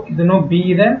ಇದೇನಾಯ್ತು, ಇದನ್ನು B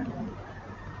ಇದೆ,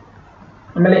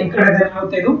 ಆಮೇಲೆ ಈ ಕಡೆ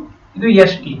ಏನಾಗುತ್ತೆ, ಇದು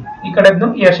SD, ಈ ಕಡೆದು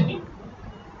SD,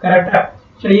 ಕರೆಕ್ಟಾ?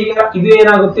 ಸೊ ಈಗ ಇದು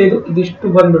ಏನಾಗುತ್ತೆ, ಇದಿಷ್ಟು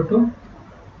ಬಂದ್ಬಿಟ್ಟು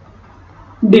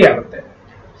D ಆಗುತ್ತೆ.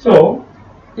 ಸೊ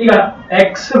ಈಗ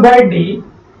x by D,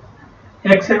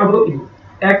 x ಯಾವುದು ಇದು,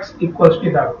 x equals to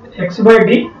ಇದಾಗುತ್ತೆ, x by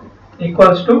D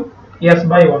equals to S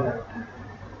by 1 ಆಗುತ್ತೆ,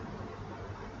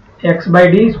 x by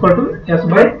D equal to S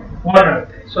by 1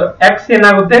 ಆಗುತ್ತೆ. ಸೊ x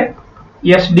ಏನಾಗುತ್ತೆ,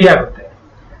 SD ಆಗುತ್ತೆ.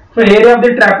 ಸೊ ಏರಿಯಾ ಆಫ್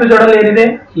ದಿ ಟ್ರಾಪಿಜಾಯ್ಡಲ್ ಏನಿದೆ,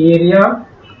 ಏರಿಯಾ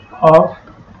ಆಫ್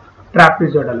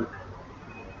ಟ್ರಾಪಿಜಾಯ್ಡಲ್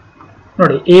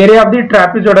ನೋಡಿ, ಏರಿಯಾ ಆಫ್ ದಿ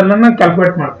ಟ್ರಾಪಿಜಾಯ್ಡಲ್ ಅನ್ನು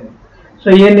ಕ್ಯಾಲ್ಕುಲೇಟ್ ಮಾಡ್ತೀನಿ. So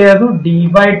ಏನಿರೋದು D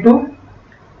by 2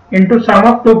 into sum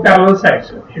of two parallel sides,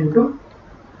 into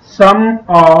sum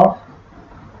of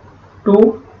two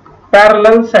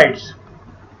parallel sides,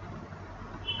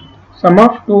 sum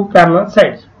of two parallel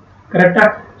sides, correct?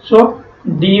 So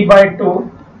D by 2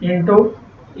 into,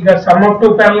 ಈಗ sum of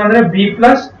two parallel ಅಂದ್ರೆ B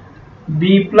plus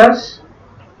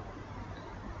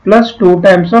 2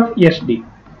 times of SD,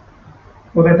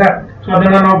 ಗೊತ್ತಾಯ್ತಾ? So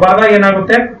ಅದನ್ನ ನಾವು ಬರೆದಾಗ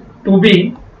ಏನಾಗುತ್ತೆ, 2B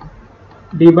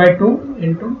D by 2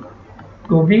 into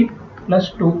 2B plus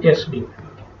 2SD,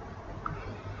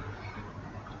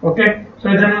 okay? So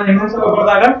ಇದನ್ನ ಇನ್ನೊಂದ್ಸಲ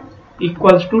ಬರೆದಾಗ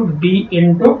equals to D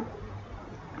into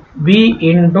B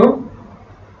into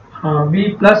B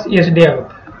plus SD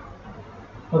ಆಗುತ್ತೆ,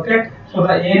 okay? So the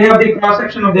area of the cross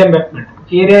section of the embankment,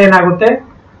 area ಏನಾಗುತ್ತೆ,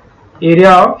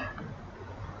 area of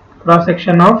cross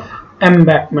section of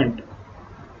embankment,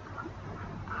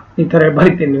 ಈ ತರ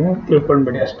ಬರೀತೀನಿ, ನೀವು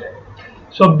ತಿಳ್ಕೊಂಡ್ಬಿಡಿ ಅಷ್ಟೇ.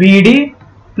 So BD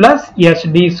plus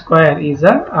SD square is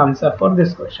the answer for this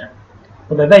question.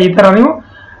 ಗೊತ್ತಾಯ್ತಾ? ಈ ತರ ನೀವು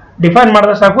ಡಿಫೈನ್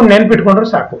ಮಾಡಿದ್ರೆ ಸಾಕು, ನೆನ್ಪಿಟ್ಕೊಂಡ್ರೆ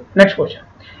ಸಾಕು. Next question,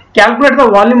 calculate the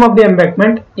volume of the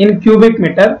embankment in cubic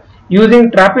metre using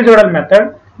ಟ್ರಾಪಿಜಾಯ್ಡಲ್ method.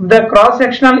 The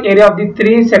cross-sectional area of the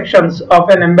three sections of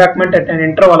an embankment at an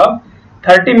interval of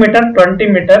 30 meter, 20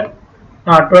 meter,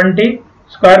 20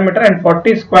 square meter and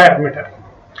 40 square meter.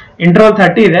 Interval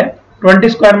 30 ಇದೆ, 20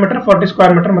 square meter, 40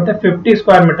 square meter ಮತ್ತೆ 50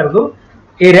 square meter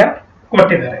area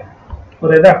ಕೊಟ್ಟಿದ್ದಾರೆ,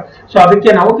 ಗೊತ್ತಾಯ್ತಾ? So ಅದಕ್ಕೆ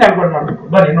ನಾವು calculate ಮಾಡಬೇಕು.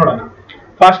 ಬನ್ನಿ ನೋಡೋಣ.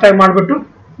 Fast ಆಗಿ ಮಾಡಿಬಿಟ್ಟು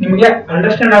ನಿಮಗೆ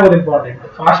ಅಂಡರ್ಸ್ಟ್ಯಾಂಡ್ ಆಗೋದು ಇಂಪಾರ್ಟೆಂಟ್,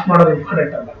 ಫಾಸ್ಟ್ ಮಾಡೋದು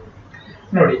ಇಂಪಾರ್ಟೆಂಟ್ ಅಲ್ಲ.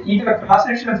 ನೋಡಿ, ಈಗ ಕ್ರಾಸ್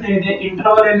ಸೆಕ್ಷನ್ಸ್ ಏನಿದೆ,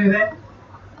 ಇಂಟರ್ವಲ್ ಏನಿದೆ,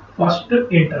 ಫಸ್ಟ್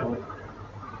ಇಂಟರ್ವಲ್,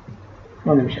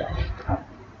 ಒಂದು ನಿಮಿಷ,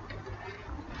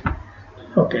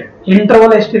 ಓಕೆ?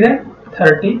 ಇಂಟರ್ವಲ್ ಎಷ್ಟಿದೆ,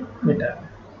 30 ಮೀಟರ್,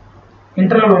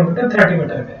 ಇಂಟರ್ವಲ್ ಬಂದ್ಬಿಟ್ಟು 30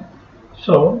 ಮೀಟರ್ ಇದೆ.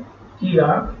 ಸೊ ಈಗ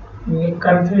ನಿಮಗೆ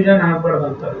ಕನ್ಫ್ಯೂಷನ್ ಆಗ್ಬಾರ್ದು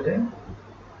ಅಂತಂದ್ರೆ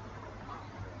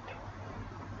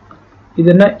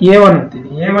ಇದನ್ನ A1 ಅಂತೀನಿ.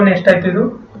 A1 ಎಷ್ಟಾಯ್ತು, ಇದು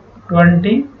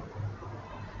 20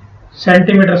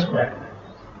 centimetre square.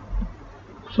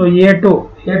 So A2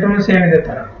 same ಇದೆ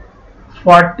ತರ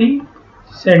 40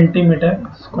 ಸೆಂಟಿಮೀಟರ್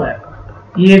ಸ್ಕ್ವೇರ್.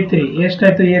 A3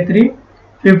 ಎಷ್ಟಾಯ್ತು, A3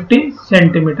 50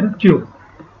 centimetre cube,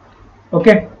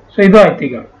 okay? So ಇದು ಆಯ್ತು.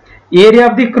 ಈಗ area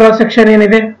of the cross section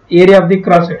ಏನಿದೆ, area of the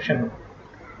cross section,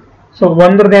 so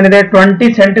ಒಂದ್ರದ್ದು ಏನಿದೆ 20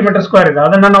 ಸೆಂಟಿಮೀಟರ್ ಸ್ಕ್ವೇರ್ ಇದೆ,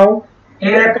 ಅದನ್ನ ನಾವು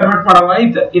ಏರಿಯಾ ಕನ್ವರ್ಟ್ ಮಾಡುವಾಗ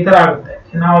ಈ ತರ ಆಗುತ್ತೆ.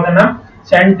 ನಾವು ಅದನ್ನ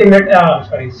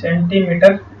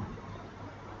ಸೆಂಟಿಮೀಟರ್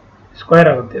ಸ್ಕ್ವೇರ್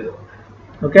ಆಗುತ್ತೆ ಇದು,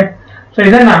 ಓಕೆ? ಸೊ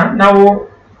ಇದನ್ನ ನಾವು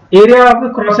ಏರಿಯಾ ಆಫ್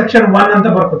ಕ್ರಾಸ್ ಸೆಕ್ಷನ್ 1 ಅಂತ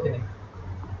ಬರ್ಕೋತೀನಿ.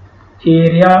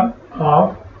 Area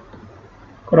of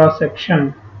cross section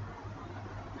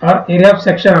or area of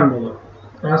section ಅನ್ಬೋದು.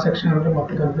 ಕ್ರಾಸ್ ಸೆಕ್ಷನ್ ಅಂದ್ರೆ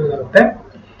ಮತ್ತೆ ಕನ್ಫ್ಯೂಸ್ ಆಗುತ್ತೆ.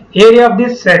 Area of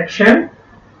this section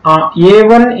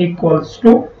A1 equals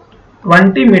to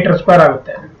 20 metre square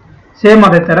ಆಗುತ್ತೆ. ಸೇಮ್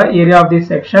ಅದೇ ತರ area of this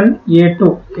section A2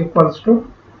 equals to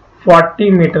 40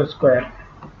 meter square.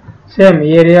 Same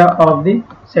area of the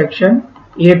section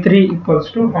A3 equals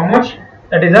to how much?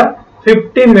 That is a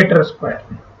 50 meter square.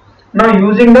 Now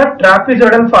using the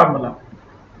trapezoidal formula,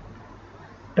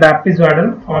 trapezoidal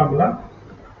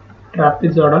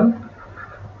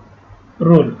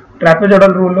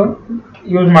rule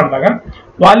use ಮಾಡಿದಾಗ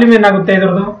volume ಏನಾಗುತ್ತೆ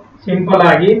ಇದರದು, simple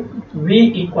ಆಗಿ V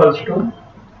equals to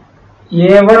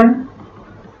A1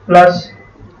 plus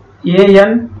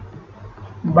AN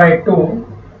by 2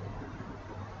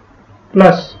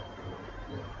 plus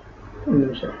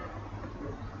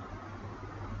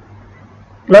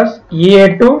plus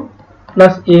A2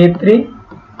 plus A3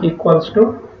 equals to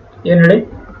dash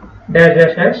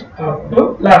dash dash up to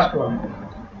last one.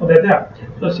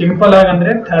 So simple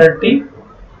agandre 30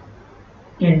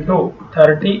 into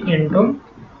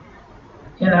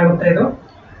ಏನಾಗುತ್ತೆ ಇದು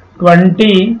 20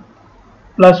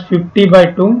 plus 50 by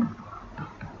 2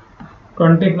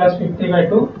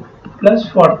 plus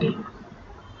 40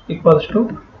 equals to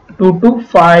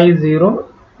 2250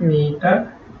 meter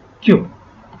cube.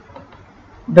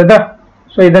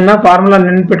 So ಇದನ್ನ formula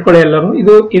ನೆನಪಿಟ್ಕೊಳ್ಳಿ ಎಲ್ಲರೂ.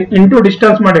 ಇದು into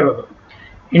distance ಮಾಡಿರೋದು,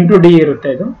 into D ಇರುತ್ತೆ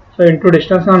ಇದು. So into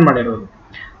distance ನಾನು ಮಾಡಿರೋದು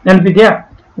ನೆನಪಿದ್ಯಾ?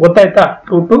 ಗೊತ್ತಾಯ್ತಾ?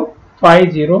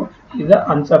 2250 is the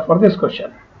answer for this question.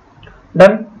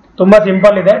 Done. ತುಂಬಾ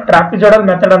ಸಿಂಪಲ್ ಇದೆ. ಟ್ರಾಪಿಜಾಯ್ಡಲ್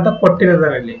ಮೆಥಡ್ ಅಂತ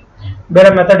ಕೊಟ್ಟಿದ್ದಾರೆ ಇಲ್ಲಿ. ಬೇರೆ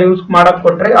ಮೆಥಡ್ ಯೂಸ್ ಮಾಡಕ್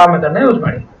ಕೊಟ್ರೆ ಆ ಮೆಥಡ್ ನ ಯೂಸ್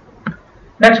ಮಾಡಿ.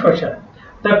 Next question.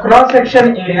 The cross section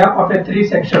area of a three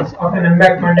sections of an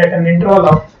embankment at an interval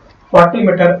of 40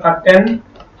 meter are 10,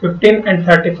 15 and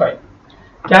 35.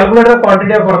 Calculate the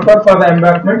quantity of work for the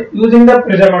embankment using the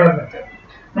prism model method.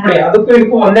 ನೋಡಿ, ಅದಕ್ಕೂ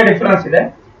ಇದಕ್ಕೂ ಒಂದೇ difference ಇದೆ.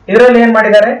 ಇದರಲ್ಲಿ ಏನ್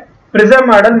ಮಾಡಿದ್ದಾರೆ? Prism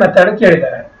model method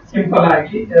ಕೇಳಿದ್ದಾರೆ. Simple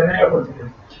ಆಗಿ ಇದನ್ನ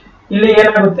ಹೇಳ್ಕೊಡ್ತಿದ್ದೀನಿ. ಇಲ್ಲಿ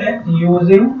ಏನಾಗುತ್ತೆ?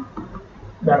 ಯೂಸಿಂಗ್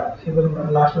ಬೇಡ, ಇದನ್ನ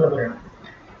ಲಾಸ್ಟ್ ಅಲ್ಲಿ ಬರೋಣ.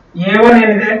 A1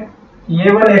 ಏನಿದೆ?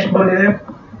 A1 ಎಷ್ಟು ಬಂದಿದೆ?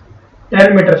 10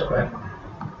 ಮೀಟರ್ ಸ್ಕ್ವೇರ್,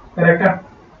 ಕರೆಕ್ಟಾ?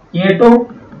 A2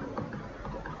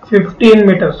 15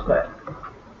 metre square,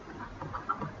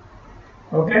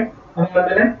 okay.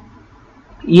 ಆಮೇಲೆ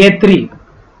A3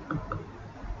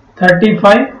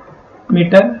 35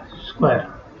 ಮೀಟರ್ ಸ್ಕ್ವೇರ್.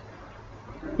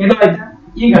 ಇದು ಆಯ್ತಾ?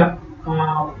 ಈಗ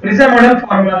ಪ್ರಿಸಮ್ ಮಾಡೆಲ್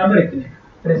ಫಾರ್ಮುಲಾ ಬರೀತೀನಿ.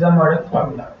 ಪ್ರಿಸಮ್ ಮಾಡೆಲ್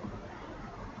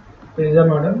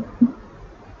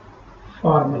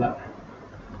ಫಾರ್ಮುಲಾ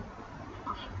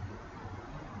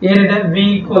ಏನಿದೆ? V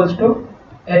equals to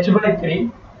H by 3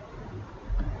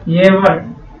 A1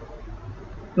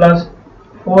 plus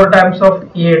 4 times of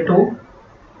A2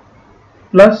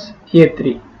 plus A3.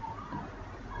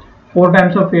 4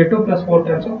 times of A2 plus 4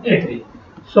 times of A3.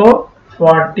 So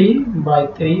 40 by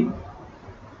 3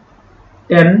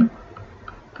 10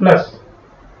 plus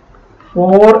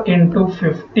 4 into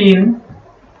 15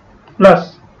 plus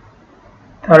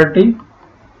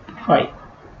 35.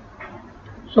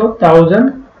 So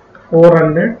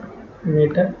 1400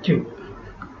 meter cube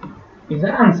is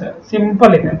the answer.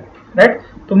 Simple ಇದೆ, right?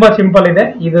 ತುಂಬಾ simple ಇದೆ.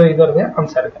 ಇದು ಇದರದೇ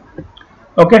answer ಇದೆ.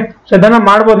 Okay. So ಇದನ್ನ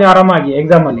ಮಾಡಬಹುದು ನೀವು ಆರಾಮಾಗಿ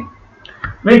exam ಅಲ್ಲಿ.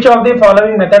 Which of the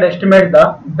following method estimate the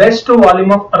best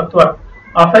volume of earthwork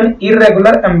of an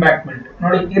irregular embankment?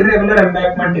 ನೋಡಿ, irregular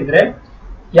embankment ಇದ್ರೆ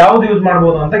ಯಾವ್ದು ಯೂಸ್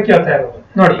ಮಾಡಬಹುದು ಅಂತ ಕೇಳ್ತಾ ಇರೋದು.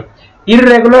 ನೋಡಿ,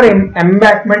 irregular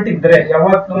embankment ಇದ್ರೆ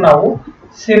ಯಾವತ್ತೂ ನಾವು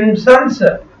Simpsons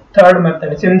third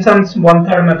method, Simpsons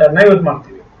 1/3 method ನ ಯೂಸ್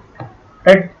ಮಾಡ್ತೀವಿ,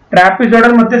 ರೈಟ್?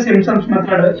 ಟ್ರಾಪಿಜಾಯ್ಡಲ್ ಮತ್ತೆ ಸಿಂಪ್ಸನ್ಸ್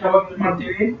ಮೆಥಡ್ ಯಾವಾಗ ಯೂಸ್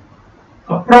ಮಾಡ್ತೀವಿ?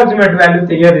 Approximate value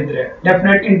ತೆಗೆಯೋದಿದ್ರೆ,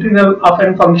 definite integral of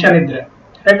N function ಇದ್ರೆ,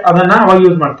 ರೈಟ್, ಅದನ್ನ ಅವಾಗ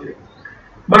ಯೂಸ್ ಮಾಡ್ತೀವಿ.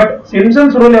 ಬಟ್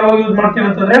ಸಿಂಪ್ಸನ್ಸ್ ರೂಲ್ ಯಾವಾಗ ಯೂಸ್ ಮಾಡ್ತೀವಿ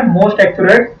ಅಂತಂದ್ರೆ most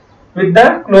accurate with the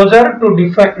closer to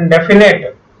definite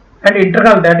and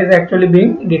internal that is actually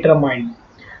being determined.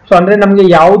 So ಅಂದ್ರೆ ನಮಗೆ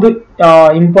ಯಾವುದು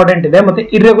ಇಂಪಾರ್ಟೆಂಟ್ ಇದೆ ಮತ್ತೆ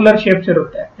ಇರ್ರೆಗ್ಯುಲರ್ ಶೇಪ್ಸ್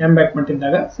ಇರುತ್ತೆ ಎಂಬ್ಯಾಕ್ಮೆಂಟ್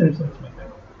ಇದ್ದಾಗ ಸಿಂಪ್ಸನ್ಸ್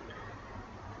ಮೆಥಡ್.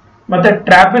 ಮತ್ತೆ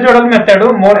ಟ್ರಾಪಿಜಾಯ್ಡಲ್ method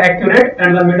more accurate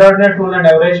and the mid ordinate rule and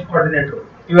average ordinate rule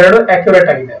ಇವೆರಡು accurate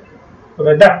ಆಗಿದೆ,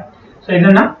 ಹೌದಾ? ಸೊ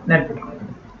ಇದನ್ನ ನೆನಪಿಟ್ಕೊಳ್ಳಿ.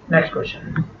 Next question.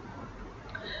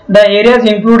 The areas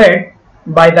included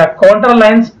by the counter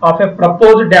lines of a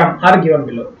proposed dam are given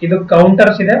below. ಇದು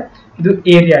counters ಇದೆ, ಇದು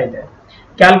area ಇದೆ.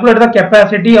 Calculate the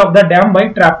capacity of the dam by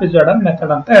ಟ್ರಾಪಿಜಾಯ್ಡಲ್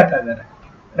method ಅಂತ ಹೇಳ್ತಾ ಇದ್ದಾರೆ,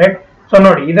 ರೈಟ್? ಸೊ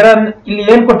ನೋಡಿ, ಇದರ ಇಲ್ಲಿ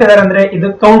ಏನ್ ಕೊಟ್ಟಿದ್ದಾರೆ ಅಂದ್ರೆ ಇದು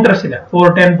ಕೌಂಟರ್ಸ್ ಇದೆ.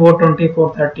 410 420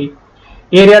 430,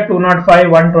 ಏರಿಯಾ 205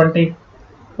 120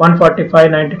 145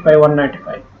 95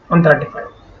 195 135.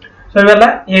 ಸೊ ಇವೆಲ್ಲ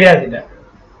ಏರಿಯಾಸ್ ಇದೆ.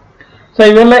 ಸೊ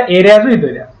ಇವೆಲ್ಲ ಏರಿಯಾಸು ಇದು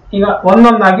ಇದೆ. ಈಗ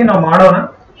ಒಂದೊಂದಾಗಿ ನಾವು ಮಾಡೋಣ,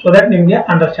 ಸೊ ದಟ್ ನಿಮ್ಗೆ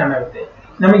ಅಂಡರ್ಸ್ಟ್ಯಾಂಡ್ ಆಗುತ್ತೆ.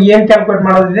 ನಮಗೆ ಏನ್ ಕ್ಯಾಲ್ಕುಲೇಟ್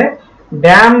ಮಾಡೋದಿದೆ?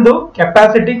 ಡ್ಯಾಮ್ದು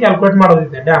ಕೆಪಾಸಿಟಿ ಕ್ಯಾಲ್ಕುಲೇಟ್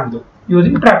ಮಾಡೋದಿದೆ, ಡ್ಯಾಮ್ದು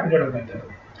using ಟ್ರಾಪಿಜಾಯ್ಡಲ್ method.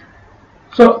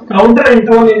 So counter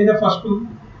interval ಏನಿದೆ? ಫಸ್ಟ್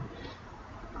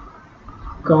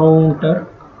ಕೌಂಟರ್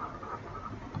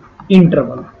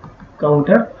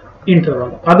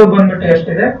ಇಂಟರ್ವಲ್ ಅದು ಬಂದ್ಬಿಟ್ಟು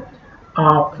ಎಷ್ಟಿದೆ?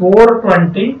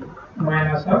 420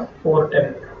 ಮೈನಸ್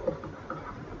 410.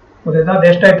 ಗೊತ್ತಾಯ್ತಾ? ಅದು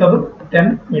ಎಷ್ಟಾಯ್ತು? ಅದು 10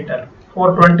 ಮೀಟರ್.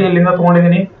 420 ಇಲ್ಲಿಂದ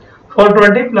ತಗೊಂಡಿದ್ದೀನಿ,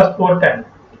 420 ಪ್ಲಸ್ 410,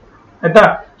 ಆಯ್ತಾ?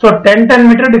 ಸೊ 10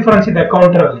 ಮೀಟರ್ ಡಿಫರೆನ್ಸ್ ಇದೆ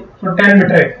ಕೌಂಟರ್ ಅಲ್ಲಿ. ಸೊ 10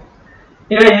 ಮೀಟರ್ ಇದೆ.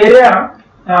 ಈಗ area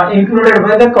included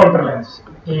by the counter lines,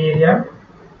 area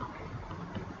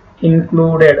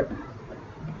included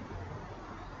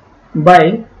by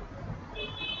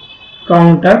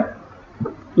counter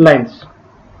lines,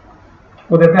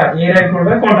 ಗೊತ್ತಾಯ್ತಾ? Area include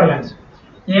by counter lines.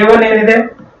 A1 ಏನಿದೆ?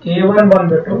 A1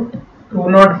 ಬಂದ್ಬಿಟ್ಟು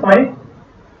 205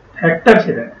 ಹೆಕ್ಟರ್ಸ್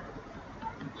ಇದೆ.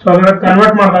 ಸೊ ಅದನ್ನ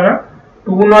ಕನ್ವರ್ಟ್ ಮಾಡಿದಾಗ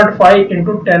 205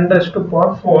 into 10 raised to power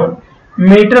 4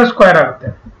 metre square ಆಗುತ್ತೆ.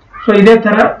 ಸೊ ಇದೇ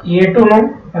ತರ A2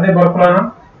 ಅದೇ ಬರ್ಕೊಳ್ಳೋಣ.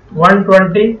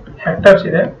 120 ಹೆಕ್ಟರ್ಸ್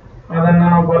ಇದೆ, ಅದನ್ನ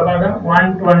ನಾವು ಬರೆದಾಗ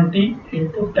 120 ×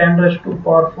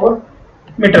 10⁴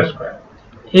 ಮೀಟರ್ ಸ್ಕ್ವೇರ್.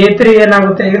 A3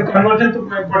 ಏನಾಗುತ್ತೆ, ಇದು ಕನ್ವರ್ಷನ್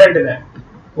ತುಂಬಾ ಇಂಪಾರ್ಟೆಂಟ್ ಇದೆ.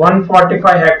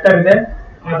 145 ಹೆಕ್ಟರ್ ಇದೆ,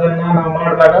 ಅದನ್ನ ನಾವು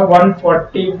ಮಾಡಿದಾಗ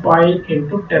 145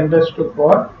 ×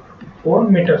 10⁴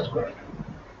 ಮೀಟರ್ ಸ್ಕ್ವೇರ್.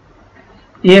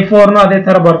 A4 ಅದೇ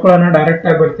ತರ ಬರ್ಕೊಳ್ಳೋಣ, ಡೈರೆಕ್ಟ್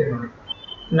ಆಗಿ ಬರ್ತೀವಿ ನೋಡಿ.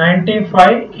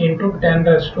 95 ×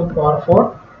 10⁴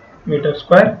 ಮೀಟರ್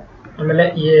ಸ್ಕ್ವೇರ್. ಆಮೇಲೆ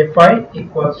A5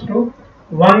 =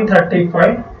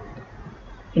 135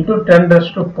 ×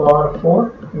 10⁴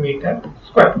 ಮೀಟರ್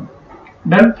ಸ್ಕ್ವೇರ್.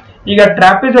 ಡನ್. ಈಗ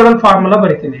ಟ್ರಾಪಿಜಾಯ್ಡಲ್ ಫಾರ್ಮುಲಾ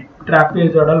ಬರೀತೀನಿ.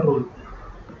 ಟ್ರಾಪಿಜಾಯ್ಡಲ್ ರೂಲ್.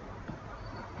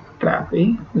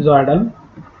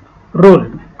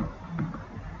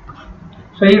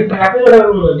 ಸೊ ಈ ಟ್ರಾಪಿಜಾಯ್ಡಲ್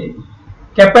ರೂಲ್ ಅಲ್ಲಿ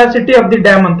ಕೆಪಾಸಿಟಿ ಆಫ್ ದಿ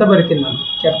ಡ್ಯಾಮ್ ಅಂತ ಬರೀತೀನಿ ನಾನು.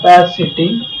 Capacity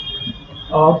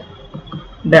of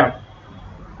dam.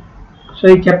 ಸೊ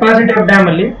ಈ ಕೆಪಾಸಿಟಿ ಆಫ್ ಡ್ಯಾಮ್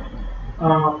ಅಲ್ಲಿ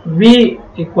V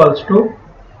 =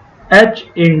 H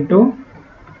 ×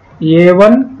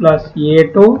 A1 +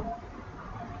 A2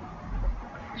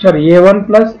 A1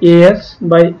 + AS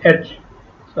by H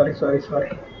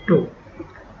 2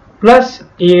 plus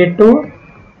A2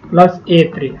 plus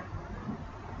A3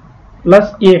 plus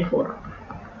A4.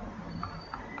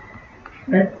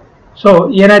 right? So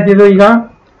ಏನಾಯ್ತಿದು, ಈಗ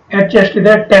H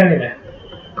ಎಷ್ಟಿದೆ, 10 ಇದೆ.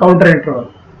 Counter interval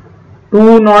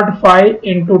 205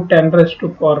 ×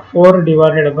 10⁴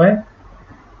 divided by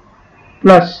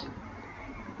plus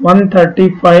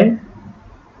 135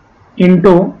 ×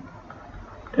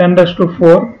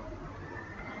 10⁴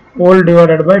 whole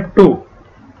divided by 2.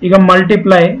 ಈಗ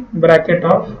multiply bracket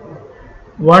of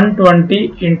 120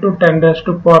 × 10⁴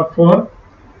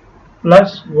 plus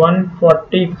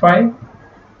 145,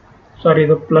 ಸಾರಿ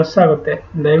ಇದು plus ಆಗುತ್ತೆ,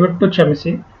 ದಯವಿಟ್ಟು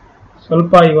ಕ್ಷಮಿಸಿ,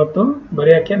 ಸ್ವಲ್ಪ ಇವತ್ತು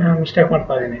ಬರೆಯೋಕ್ಕೆ ನಾನು ಮಿಸ್ಟೇಕ್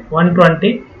ಮಾಡ್ತಾ ಇದ್ದೀನಿ.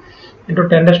 120 ×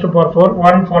 10⁴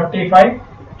 145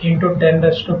 × 10⁴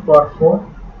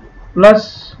 ಪ್ಲಸ್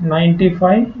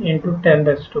 95 ×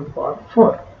 10⁴.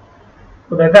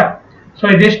 ಗೊತ್ತಾಯ್ತಾ? ಸೊ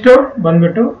ಇದಿಷ್ಟು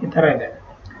ಬಂದ್ಬಿಟ್ಟು ಈ ತರ ಇದೆ.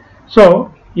 ಸೊ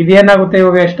ಇದೇನಾಗುತ್ತೆ,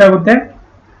 ಇವಾಗ ಎಷ್ಟಾಗುತ್ತೆ,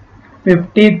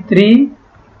 53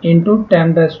 ×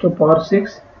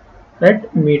 10⁶, right,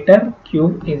 meter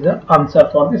cube is the answer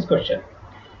for this question.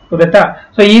 ಗೊತ್ತಾಯ್ತಾ?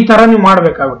 ಸೊ ಈ ತರ ನೀವು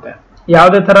ಮಾಡಬೇಕಾಗುತ್ತೆ.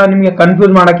 ಯಾವುದೇ ತರ ನಿಮಗೆ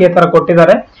ಕನ್ಫ್ಯೂಸ್ ಮಾಡಕ್ಕೆ ಈ ತರ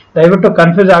ಕೊಟ್ಟಿದ್ದಾರೆ, ದಯವಿಟ್ಟು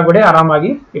ಕನ್ಫ್ಯೂಸ್ ಆಗಬೇಡಿ,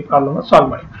 ಆರಾಮಾಗಿ ಈ ಪ್ರಾಬ್ಲಮ್ ಸಾಲ್ವ್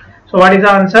ಮಾಡಿ. So what is the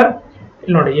answer?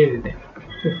 ಇಲ್ಲಿ ನೋಡಿ, ಏನಿದೆ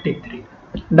 53.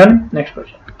 Done. Next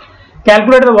question.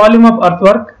 Calculate the volume of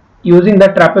earth using the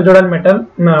trapezoidal method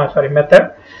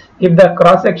if the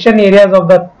cross section areas of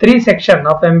the three sections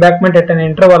of embankment at an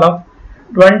interval of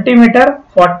 20 meter,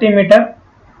 40 meter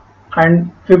and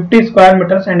 50 square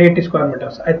meters and 80 square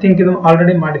meters. I think idu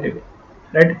already ಮಾಡಿದೀವಿ,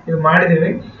 right? ಇದು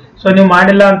ಮಾಡಿದೀವಿ. So ನೀವು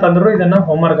ಮಾಡಿಲ್ಲ ಅಂತಂದ್ರು ಇದನ್ನ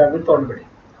homework ಆಗಿ ತಗೊಂಡ್ಬಿಡಿ,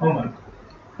 homework,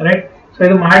 right? So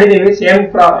ಇದು ಮಾಡಿದೀವಿ, ಸೇಮ್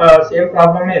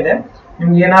ಪ್ರಾಬ್ಲಮ್ ಇದೆ.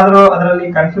 ನಿಮ್ಗೆ ಏನಾದರೂ ಅದರಲ್ಲಿ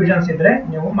ಕನ್ಫ್ಯೂಷನ್ಸ್ ಇದ್ರೆ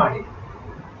ನೀವು ಮಾಡಿ,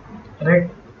 ರೈಟ್?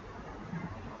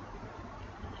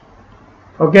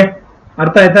 ಓಕೆ,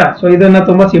 ಅರ್ಥ ಆಯ್ತಾ? ಸೊ ಇದನ್ನ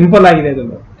ತುಂಬಾ ಸಿಂಪಲ್ ಆಗಿದೆ ಇದು.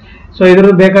 ಸೊ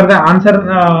ಇದ್ರದ್ದು ಬೇಕಾದ್ರೆ ಆನ್ಸರ್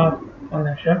ಒಂದು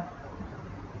ನಿಮಿಷ.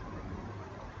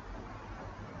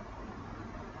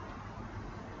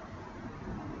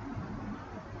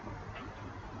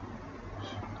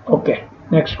 Okay,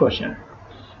 next question.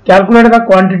 Calculate the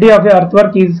quantity of A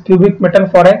ಅರ್ಥ್ವರ್ಕ್ is cubic metal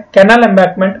for a canal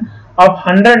embankment of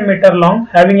 100 meter long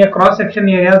having a cross section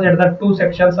areas at the two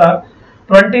sections are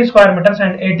 20 square meters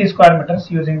and 80 square meters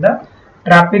using the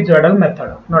ಟ್ರಾಪಿಜಾಯ್ಡಲ್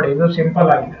method. ನೋಡಿ, ಇದು simple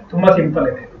ಆಗಿದೆ, ತುಂಬಾ simple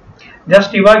ಇದೆ.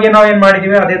 Just ಇವಾಗ ನಾವು ಏನ್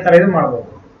ಮಾಡಿದೀವಿ ಅದೇ ತರ ಇದು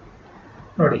ಮಾಡಬಹುದು.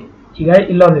 ನೋಡಿ, ಈಗ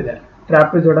ಇಲ್ಲೊಂದಿದೆ,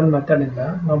 ಟ್ರಾಪಿಜಾಯ್ಡಲ್ ಮೆಥಡ್ ಇಂದ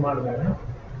ನಾವು ಮಾಡಿದಾಗ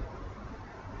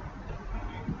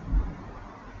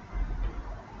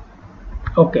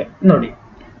ಓಕೆ ನೋಡಿ.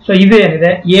 ಸೊ ಇದು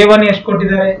ಏನಿದೆ, A1 ಎಷ್ಟು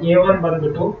ಕೊಟ್ಟಿದ್ದಾರೆ, A1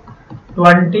 ಬಂದ್ಬಿಟ್ಟು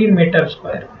 20 ಮೀಟರ್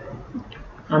ಸ್ಕ್ವೇರ್,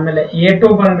 ಆಮೇಲೆ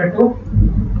A2 ಬಂದ್ಬಿಟ್ಟು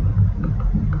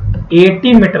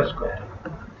 80 ಮೀಟರ್ ಸ್ಕ್ವೇರ್.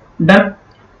 ಡನ್.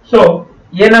 ಸೊ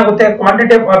ಏನಾಗುತ್ತೆ,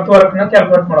 ಕ್ವಾಂಟಿಟಿ ಆಫ್ ಅರ್ಥ್ ವರ್ಕ್ ನ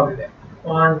ಕ್ಯಾಲ್ಕುಲೇಟ್ ಮಾಡೋದಿದೆ.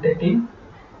 Quantity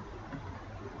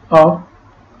of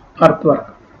earth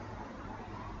work,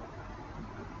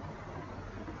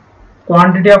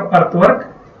 quantity of earth work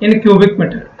in cubic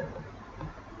metre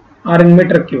R in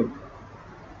metre cube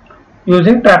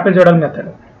using trapezoidal method,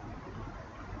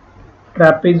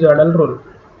 trapezoidal rule.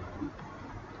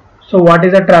 So what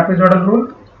is a trapezoidal rule?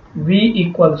 V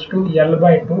 =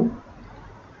 L/2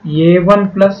 A1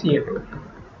 plus A2.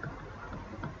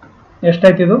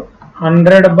 ಎಷ್ಟಾಯ್ತು ಇದು?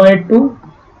 100/2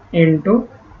 into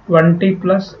 20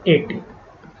 plus 80.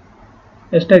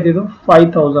 ಎಷ್ಟಾಯ್ತು ಇದು?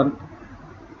 5000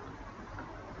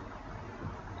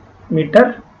 meter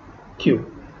cube.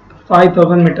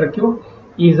 5000 meter cube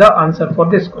is the answer for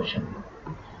this question.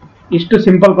 ಇಷ್ಟು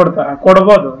simple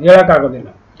ಕೊಡ್ಬೋದು, ಹೇಳಕ್ ಆಗೋದಿಲ್ಲ.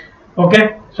 Okay,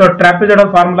 so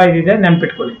ಟ್ರಾಪಿಜಾಯ್ಡಲ್ formula ಇದಿದೆ,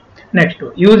 ನೆನಪಿಟ್ಕೊಳ್ಳಿ. Next,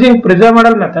 using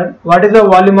ಪ್ರಿಸರ್ಮಡಲ್ method, what is the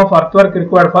volume of earth work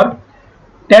required for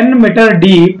 10 meter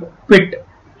deep pit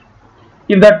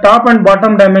if the top and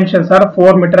bottom dimensions are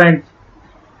 4 meter and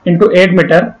into 8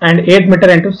 meter and 8 meter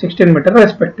into 16 meter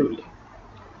respectively.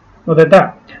 ಗೊತ್ತಾಯ್ತಾ?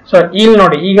 So ಇಲ್ಲಿ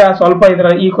ನೋಡಿ, ಈಗ ಸ್ವಲ್ಪ ಇದರ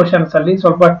ಈ questions ಅಲ್ಲಿ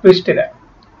ಸ್ವಲ್ಪ twist ಇದೆ.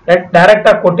 ಡೈರೆಕ್ಟ್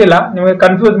ಆಗಿ ಕೊಟ್ಟಿಲ್ಲ, ನಿಮಗೆ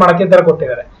ಕನ್ಫ್ಯೂಸ್ ಮಾಡಕ್ಕೆ ತರ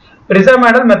ಕೊಟ್ಟಿದ್ದಾರೆ.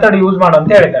 ಪ್ರಿಸರ್ಮಡಲ್ ಮೆಥಡ್ ಯೂಸ್ ಮಾಡು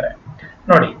ಅಂತ ಹೇಳಿದ್ದಾರೆ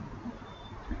ನೋಡಿ.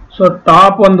 ಸೊ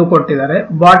ಟಾಪ್ ಒಂದು ಕೊಟ್ಟಿದ್ದಾರೆ,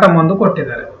 ಬಾಟಮ್ ಒಂದು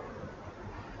ಕೊಟ್ಟಿದ್ದಾರೆ.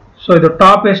 ಸೊ ಇದು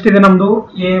ಟಾಪ್ ಎಷ್ಟಿದೆ ನಮ್ದು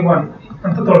A1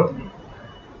 ಅಂತ ತೊಗೊಳ್ತೀವಿ.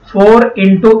 4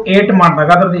 into 8 ಮಾಡಿದಾಗ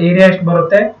ಅದ್ರದ್ದು ಏರಿಯಾ ಎಷ್ಟು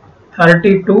ಬರುತ್ತೆ?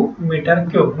 32 meter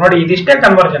cube. ನೋಡಿ, ಇದಿಷ್ಟೇ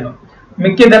ಕನ್ವರ್ಷನ್,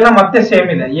 ಮಿಕ್ಕಿದೆಲ್ಲ ಮತ್ತೆ ಸೇಮ್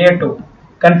ಇದೆ. A2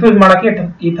 ಕನ್ಫ್ಯೂಸ್ ಮಾಡಕ್ಕೆ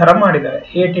ಈ ತರ ಮಾಡಿದ್ದಾರೆ.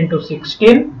 8 into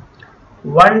 16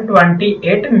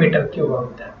 128 meter cube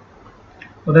ಆಗುತ್ತೆ.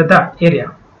 ಗೊತ್ತಾಯ್ತಾ? ಏರಿಯಾ,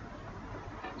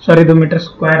 ಸಾರಿ ಇದು ಮೀಟರ್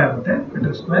ಸ್ಕ್ವೇರ್ ಆಗುತ್ತೆ.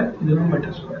 ಮೀಟರ್ ಸ್ಕ್ವೇರ್, ಇದು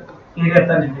ಮೀಟರ್ ಸ್ಕ್ವೇರ್, ಏರಿಯಾ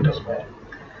ತಾನೆ ಮೀಟರ್ ಸ್ಕ್ವೇರ್.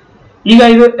 ಈಗ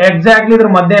ಇದು ಎಕ್ಸಾಕ್ಟ್ಲಿ ಇದ್ರ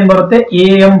ಮಧ್ಯೆ ಏನ್ ಬರುತ್ತೆ?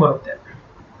 AM ಬರುತ್ತೆ.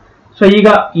 ಸೊ ಈಗ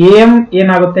AM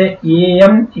ಏನಾಗುತ್ತೆ?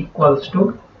 AM equals to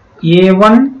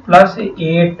A1 plus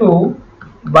A2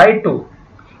 by 2.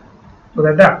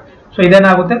 ಗೊತ್ತಾಯ್ತಾ? So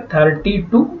ಇದೇನಾಗುತ್ತೆ?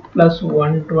 32 plus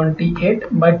 128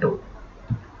 by 2.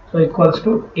 So equals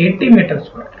to 80 metre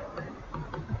square.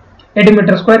 80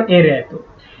 metre square area ಆಯಿತು.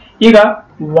 ಈಗ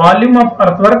volume of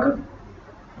earth work,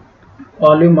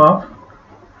 volume of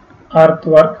earth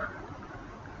work,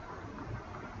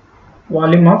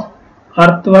 volume of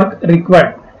earth work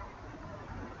required,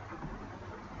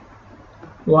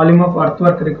 volume of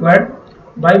earthwork required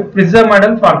by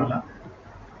prismoidal formula,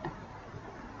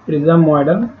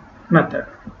 prismoidal method,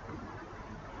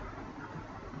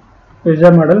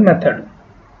 prismoidal method.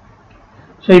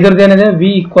 So idarde enide V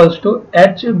equals to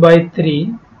H by 3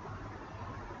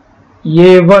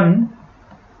 A1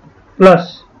 plus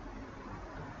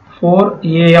 4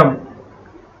 AM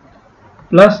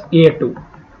plus A2.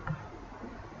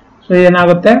 So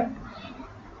ಏನಾಗುತ್ತೆ?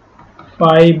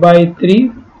 5 by 3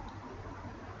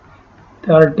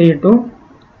 32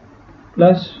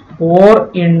 plus 4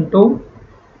 into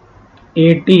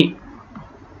 80,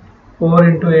 4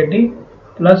 into 80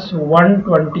 plus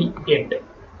 128.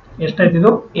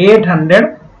 ಎಷ್ಟಾಯ್ತಿದು? 800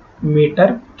 meter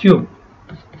cube.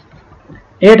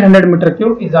 800 meter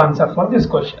cube is the answer for this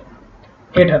question.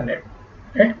 800,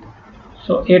 right?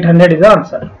 So 800 is the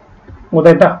answer.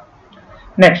 ಗೊತ್ತಾಯ್ತಾ?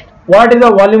 Next, what is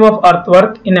the volume of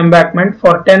earthwork in embankment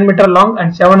for 10 meter long and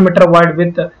 7 meter wide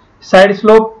with side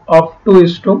slope of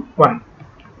 2:1,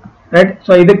 right?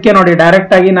 So ಇದಕ್ಕೆ ನೋಡಿ,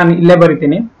 direct ಆಗಿ ನಾನು ಇಲ್ಲೇ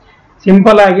ಬರಿತೀನಿ.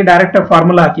 Simple ಆಗಿ direct ಆಗಿ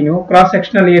formula ಹಾಕಿ ನೀವು ಕ್ರಾಸ್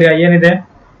ಸೆಕ್ಷನಲ್ ಏರಿಯಾ ಏನಿದೆ,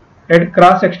 right?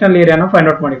 Cross sectional ಏರಿಯಾನ find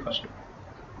out ಮಾಡಿ ಫಸ್ಟ್.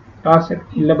 ಕ್ರಾಸ್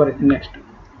ಇಲ್ಲೇ ಬರಿತೀನಿ. ನೆಕ್ಸ್ಟ್,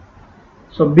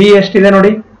 ಸೊ ಬಿ ಎಷ್ಟಿದೆ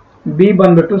ನೋಡಿ? ಬಿ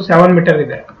ಬಂದ್ಬಿಟ್ಟು 7 ಮೀಟರ್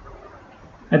ಇದೆ,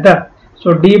 ಆಯ್ತಾ? ಸೊ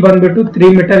ಡಿ ಬಂದ್ಬಿಟ್ಟು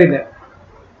 3 ಮೀಟರ್ ಇದೆ.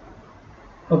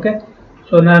 ಓಕೆ,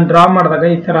 ಸೊ ನಾನು ಡ್ರಾ ಮಾಡಿದಾಗ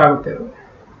ಈ ತರ ಆಗುತ್ತೆ ಇದು.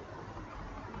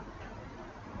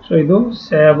 ಸೊ ಇದು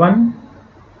 7,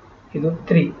 ಇದು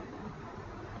 3,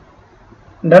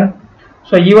 ಡನ್.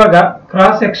 ಸೊ ಇವಾಗ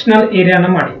ಕ್ರಾಸ್ ಸೆಕ್ಷನಲ್ ಏರಿಯಾನ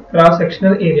ಮಾಡಿ. Cross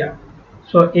sectional area,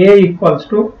 so A equals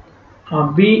to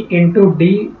B into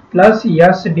D plus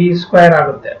S D square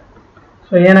ಆಗುತ್ತೆ.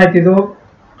 ಸೊ ಏನಾಯ್ತು ಇದು?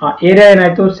 ಏರಿಯಾ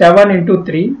ಏನಾಯ್ತು? 7 into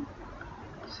 3,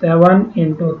 7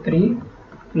 into 3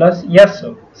 plus S.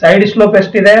 Side slope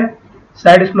ಎಷ್ಟಿದೆ?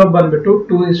 ಸೈಡ್ ಸ್ಲೋಪ್ ಬಂದ್ಬಿಟ್ಟು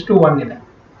 2:1 ಇದೆ.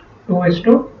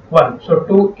 2:1. So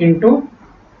 2 into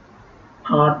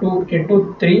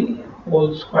 3 whole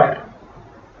square,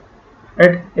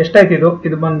 right? ಎಷ್ಟಾಯ್ತು ಇದು?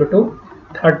 ಇದು ಬಂದ್ಬಿಟ್ಟು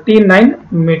 39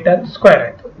 ಮೀಟರ್ ಸ್ಕ್ವೇರ್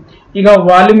ಆಯ್ತು. ಈಗ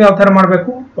ವಾಲ್ಯೂಮ್ ಯಾವ ತರ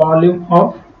ಮಾಡಬೇಕು? Volume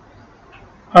of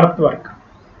earth work.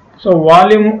 So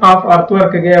volume of earth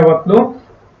work ಗೆ ಯಾವತ್ತು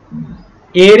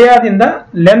ಏರಿಯಾದಿಂದ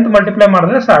ಲೆಂತ್ ಮಲ್ಟಿಪ್ಲೈ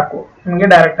ಮಾಡಿದ್ರೆ ಸಾಕು, ನಿಮಗೆ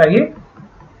ಡೈರೆಕ್ಟ್ ಆಗಿ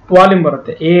ವಾಲ್ಯೂಮ್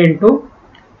ಬರುತ್ತೆ. A into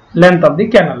length of the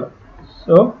canal.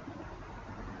 So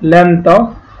length of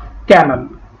canal,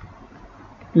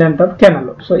 length of canal.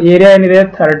 So area ಏನಿದೆ?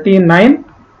 39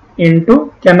 into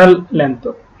canal length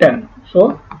 10. So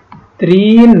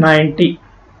 390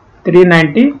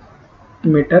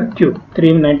 meter cube.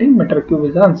 390 meter cube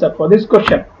is the answer for this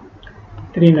question.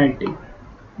 390.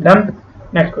 Done.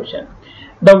 Next question.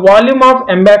 The volume of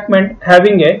embankment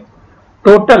having a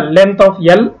total length of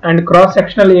L and cross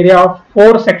sectional area of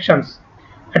 4 sections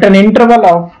at an interval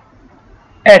of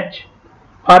H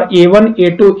are A1,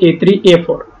 A2, A3,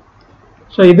 A4.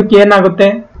 So ಇದಕ್ಕೆ ಏನಾಗುತ್ತೆ?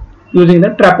 Using the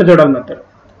ಟ್ರಾಪಿಜಾಯ್ಡಲ್ method.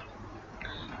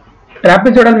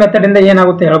 ಟ್ರಾಪಿಜಾಯ್ಡಲ್ method ಇಂದ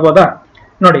ಏನಾಗುತ್ತೆ ಹೇಳ್ಬೋದಾ?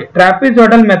 ನೋಡಿ,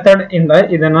 ಟ್ರಾಪಿಜಾಯ್ಡಲ್ method ಇಂದ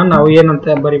ಇದನ್ನ ನಾವು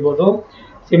ಏನಂತ ಬರಿಬಹುದು?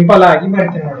 ಸಿಂಪಲ್ ಆಗಿ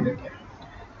ಬರಿತೀನಿ ನೋಡಿ ಇದಕ್ಕೆ.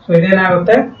 So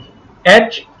ಇದೇನಾಗುತ್ತೆ?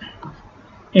 H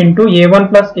into A1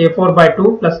 plus A4 by 2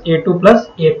 plus A2 plus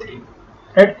A3,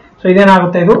 right? So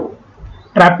ಇದೇನಾಗುತ್ತೆ? ಇದು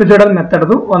ಟ್ರಾಪಿಜಾಯ್ಡಲ್ ಮೆಥಡ್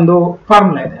ಒಂದು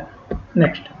ಫಾರ್ಮುಲಾ ಇದೆ.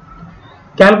 Next,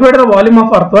 calculate the volume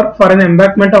of earthwork for an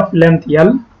embankment of length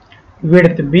L,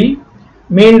 width B,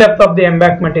 mean depth of the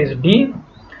embankment is D,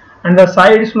 and the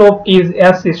side slope is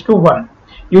S:1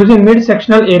 using mid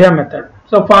sectional area method.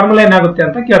 So formula ಏನಾಗುತ್ತೆ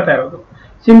ಅಂತ ಕೇಳ್ತಾ ಇರೋದು.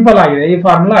 Simple ಆಗಿದೆ, ಈ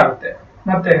formula ಆಗುತ್ತೆ.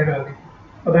 ಮತ್ತೆ ಇದರಲ್ಲಿ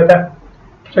ಗೊತ್ತಾಯ್ತಾ?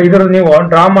 ಸೊ ಇದರ ನೀವು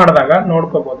ಡ್ರಾ ಮಾಡಿದಾಗ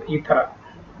ನೋಡ್ಕೋಬಹುದು ಈ ತರ,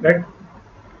 ರೈಟ್?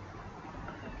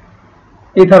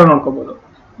 ಈ ತರ ನೋಡ್ಕೋಬಹುದು.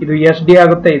 ಇದು ಎಸ್ ಡಿ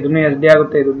ಆಗುತ್ತೆ, ಇದನ್ನು ಎಸ್ ಡಿ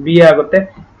ಆಗುತ್ತೆ, ಇದು ಬಿ ಆಗುತ್ತೆ,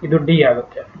 ಇದು ಡಿ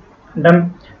ಆಗುತ್ತೆ. ಡನ್.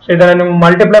 ಸೊ ಇದನ್ನ ನೀವು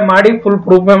ಮಲ್ಟಿಪ್ಲೈ ಮಾಡಿ ಫುಲ್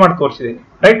ಪ್ರೂಫ್ ಮಾಡಿ ತೋರಿಸಿದೀನಿ,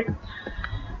 right?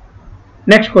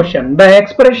 Next question. The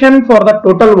expression for the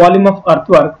total volume of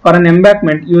earthwork for an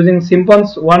embankment using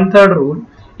Simpson's 1/3 rule,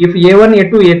 if A1,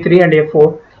 A2, A3 and A4,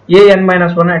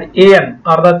 An-1 and An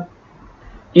are the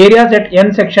areas at n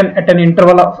section at an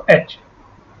interval of h,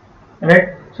 right?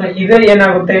 So ಇದು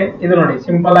ಏನಾಗುತ್ತೆ, ಇದು ನೋಡಿ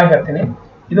simple ಆಗಿ ಹೇಳ್ತೀನಿ.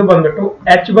 ಇದು ಬಂದ್ಬಿಟ್ಟು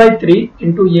h/3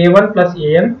 into A1 plus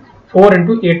An, 4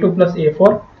 into A2 plus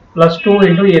A4 plus 2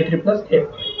 into A3 plus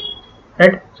A4,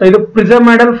 right? So ಇದು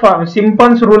ಪ್ರಿಸರ್ಮ್ಯಾಡಲ್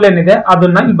simples rule ಏನಿದೆ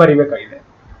ಅದನ್ನ ಇಲ್ಲಿ ಬರಿಬೇಕಾಗಿದೆ,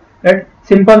 ರೈಟ್?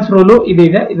 ಸಿಂಪಲ್ಸ್ ರೂಲ್ ಇದು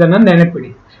ಇದೆ, ಇದನ್ನ ನೆನಪಿಡಿ.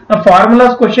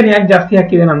 ಫಾರ್ಮುಲಾಸ್ ಕ್ವಶನ್ ಯಾಕೆ ಜಾಸ್ತಿ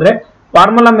ಹಾಕಿದ್ದೇನೆ ಅಂದ್ರೆ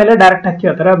ಫಾರ್ಮುಲಾ ಮೇಲೆ ಡೈರೆಕ್ಟ್ ಹಾಕಿ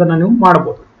ಹೇಳ್ತಾರೆ, ಅದನ್ನ ನೀವು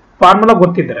ಮಾಡಬಹುದು ಫಾರ್ಮುಲಾ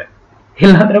ಗೊತ್ತಿದ್ರೆ,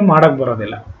 ಇಲ್ಲಾಂದ್ರೆ ಮಾಡಕ್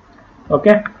ಬರೋದಿಲ್ಲ.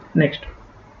 Okay, next,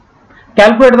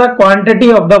 calculate the quantity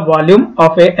of the volume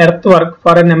of A ಎರ್ಥ್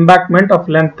for N embankment of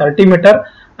length 30 meter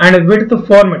and width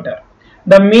 4 meter.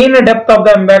 The mean depth of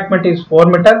the embankment is 4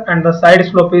 meter and the side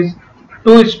slope is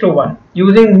 2:1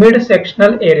 using mid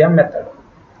sectional area method,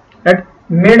 right?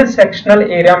 Mid sectional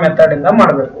area method ಇಂದ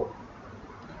ಮಾಡಬೇಕು,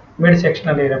 mid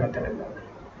sectional area method ಇಂದ.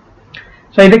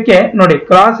 So ಇದಕ್ಕೆ ನೋಡಿ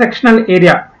cross sectional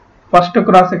area, first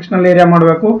cross sectional area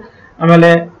ಮಾಡಬೇಕು, ಆಮೇಲೆ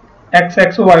X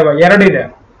X Y Y ಎರಡು ಇದೆ.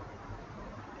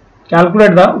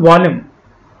 Calculate the volume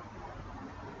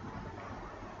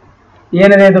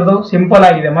ಏನಿದೆ ಇದ್ರದ್ದು ಸಿಂಪಲ್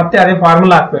ಆಗಿದೆ, ಮತ್ತೆ ಅದೇ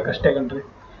ಫಾರ್ಮುಲಾ ಹಾಕ್ಬೇಕು ಅಷ್ಟೇ ಕಣ್ರಿ,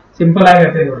 ಸಿಂಪಲ್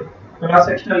ಆಗಿರ್ತದೆ ನೋಡಿ. ಕ್ರಾಸ್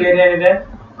ಸೆಕ್ಷನಲ್ ಏರಿಯಾ ಏನಿದೆ,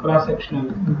 cross sectional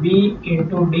B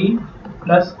into D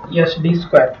plus S D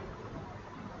square,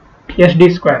 S D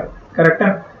square ಕರೆಕ್ಟಾ?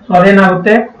 ಸೊ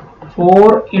ಅದೇನಾಗುತ್ತೆ 4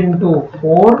 into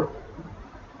 4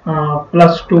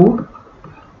 plus 2,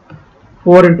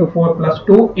 4 into 4 plus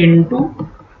 2 into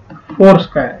 4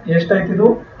 square ಎಷ್ಟಾಯ್ತು? ಇದು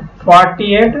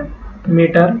 48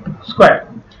 meter square.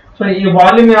 ಸೊ ಈ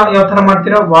ವಾಲ್ಯೂಮ್ ಯಾವ ತರ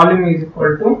ಮಾಡ್ತೀರಾ, volume is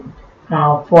equal to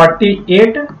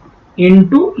 48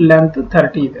 into length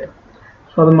 30 ಇದೆ.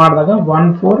 ಸೊ ಅದು ಮಾಡಿದಾಗ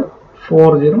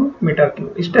 1440 ಮೀಟರ್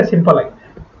ಕ್ಯೂಬ್. ಇಷ್ಟೇ ಸಿಂಪಲ್ ಆಗಿದೆ,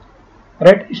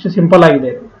 ರೈಟ್? ಇಷ್ಟು ಸಿಂಪಲ್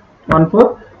ಆಗಿದೆ.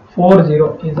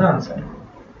 1440 is the answer.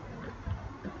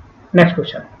 Next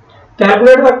question.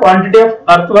 Calculate the quantity of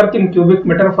earthwork in cubic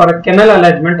meter for a canal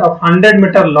alignment of 100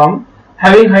 meter long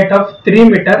having height of 3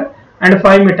 meter and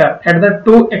 5 meter at the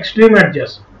two extreme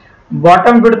edges.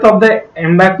 Bottom width of the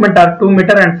embankment are 2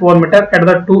 meter and 4 meter at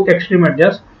the two extreme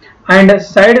edges and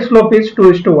side slope is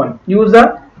 2:1. Use the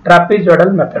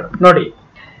trapezoidal method. ನೋಡಿ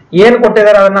ಏನು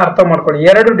ಕೊಟ್ಟಿದ್ದಾರೆ ಅದನ್ನ ಅರ್ಥ ಮಾಡ್ಕೊಳ್ಳಿ.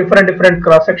 ಎರಡು different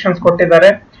cross sections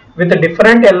ಕೊಟ್ಟಿದ್ದಾರೆ with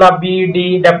different ಎಲ್ಲ B D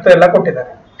depth ಎಲ್ಲ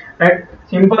ಕೊಟ್ಟಿದ್ದಾರೆ, ರೈಟ್?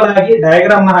 ಸಿಂಪಲ್ ಆಗಿ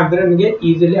ಡಯಾಗ್ರಾಮ್ ನ ಹಾಕಿದ್ರೆ ನಿಮಗೆ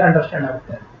ಈಸಿಲಿ ಅಂಡರ್ಸ್ಟ್ಯಾಂಡ್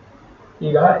ಆಗುತ್ತೆ.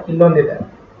 ಈಗ ಇಲ್ಲೊಂದಿದೆ,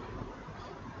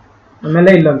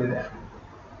 ಆಮೇಲೆ ಇಲ್ಲೊಂದಿದೆ,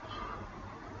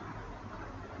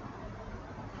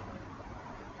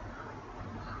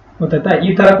 ಗೊತ್ತಾಯ್ತಾ?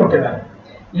 ಈ ತರ ಕೊಟ್ಟಿದ್ದಾರೆ,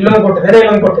 ಇಲ್ಲೊಂದು ಕೊಟ್ಟಿದ್ದಾರೆ,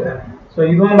 ಇಲ್ಲೊಂದು ಕೊಟ್ಟಿದ್ದಾರೆ. ಸೊ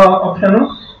ಇದೊಂದು ಆಪ್ಷನ್,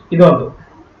 ಇದೊಂದು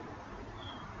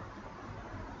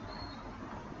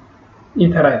ಈ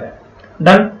ತರ ಇದೆ.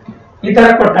 ಡನ್. ಈ ತರ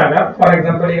ಕೊಟ್ಟಾಗ ಫಾರ್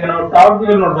ಎಕ್ಸಾಂಪಲ್ ಈಗ ನಾವು ಟಾಪ್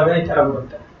ವ್ಯೂ ನೋಡಿದಾಗ ಈ ತರ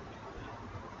ಬರುತ್ತೆ.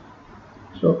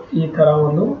 ಸೊ ಈ ತರ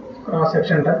ಒಂದು ಕ್ರಾಸ್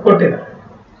ಸೆಕ್ಷನ್ ಕೊಟ್ಟಿದ್ದಾರೆ.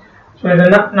 ಸೊ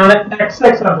ಇದನ್ನ ನಾನು ಎಕ್ಸ್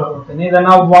ಎಕ್ಸ್ ಅಂತ ಬರ್ತೀನಿ, ಇದನ್ನ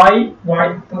ವೈ ವೈ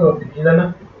ತಗೋತೀನಿ, ಇದನ್ನ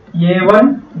A1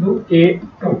 ಇದು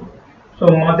A2. ಸೊ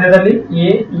ಮಧ್ಯದಲ್ಲಿ ಎ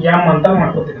ಎಂ ಅಂತ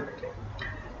ಮಾಡ್ಕೊತೀನಿ.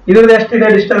 ಇದ್ರದ್ದು ಎಷ್ಟಿದೆ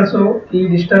ಡಿಸ್ಟೆನ್ಸ್, ಈ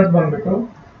ಡಿಸ್ಟೆನ್ಸ್ ಬಂದ್ಬಿಟ್ಟು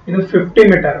ಇದು 50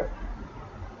 ಮೀಟರ್,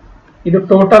 ಇದು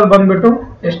ಟೋಟಲ್ ಬಂದ್ಬಿಟ್ಟು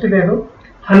ಎಷ್ಟಿದೆ, ಇದು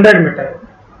 100 ಮೀಟರ್,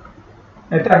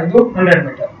 ಆಯ್ತಾ? ಇದು 100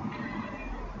 ಮೀಟರ್.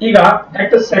 ಈಗ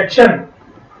ಎಟ್ ಸೆಕ್ಷನ್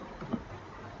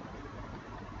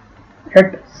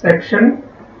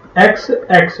ಎಕ್ಸ್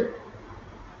ಎಕ್ಸ್,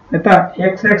 ಆಯ್ತಾ?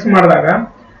 ಎಕ್ಸ್ ಎಕ್ಸ್ ಮಾಡಿದಾಗ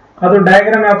ಅದು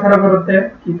ಡಯಾಗ್ರಾಮ್ ಯಾವ ತರ ಬರುತ್ತೆ,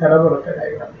 ಈ ತರ ಬರುತ್ತೆ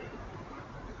diagram.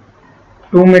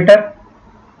 2 metre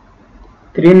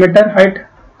 3 metre height.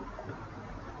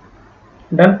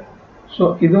 Done. So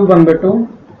ಇದು ಬಂದ್ಬಿಟ್ಟು,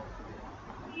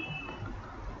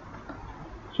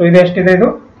 ಸೊ ಇದು ಎಷ್ಟಿದೆ, ಇದು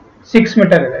 6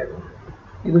 ಮೀಟರ್ ಇದೆ,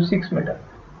 ಇದು 6 ಮೀಟರ್.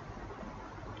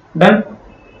 ಡನ್.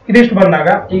 ಇದಿಷ್ಟು ಬಂದಾಗ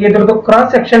ಈಗ ಇದ್ರದ್ದು ಕ್ರಾಸ್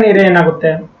ಸೆಕ್ಷನ್ ಏರಿಯಾ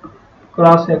ಏನಾಗುತ್ತೆ,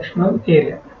 ಕ್ರಾಸ್ ಸೆಕ್ಷನ್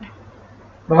ಏರಿಯಾ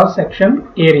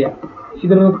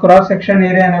ಇದ್ರದ್ದು ಕ್ರಾಸ್ ಸೆಕ್ಷನ್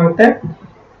ಏರಿಯಾ ಏನಾಗುತ್ತೆ,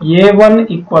 A1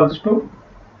 equals to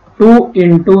 2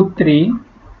 into 3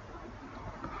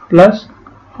 plus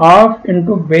half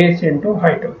into base into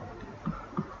height,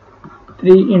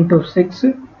 3 into 6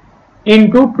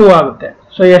 into 2 ಆಗುತ್ತೆ.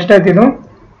 ಸೊ ಎಷ್ಟಾಯ್ತು, ಇದು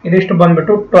ಇದಿಷ್ಟು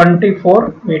ಬಂದ್ಬಿಟ್ಟು 24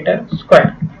 ಮೀಟರ್ ಸ್ಕ್ವೇರ್.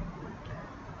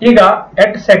 ಈಗ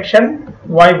ಎಟ್ section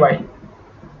YY,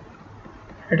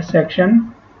 at section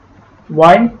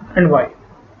Y and Y,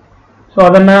 so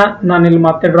ಅದನ್ನ ನಾನು ಇಲ್ಲಿ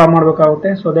ಮತ್ತೆ ಡ್ರಾ ಮಾಡಬೇಕಾಗುತ್ತೆ.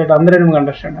 ಸೊ ದಟ್ ಅಂದ್ರೆ ನಿಮ್ಗೆ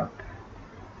ಅಂಡರ್ಸ್ಟ್ಯಾಂಡ್ ಆಗುತ್ತೆ.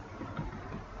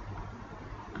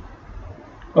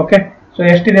 ಓಕೆ, ಸೊ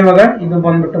ಎಷ್ಟಿದೆ ಇವಾಗ? ಇದು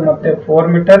ಬಂದ್ಬಿಟ್ಟು ಮತ್ತೆ 4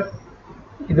 ಮೀಟರ್,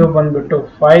 ಇದು ಬಂದ್ಬಿಟ್ಟು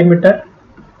 5 ಮೀಟರ್,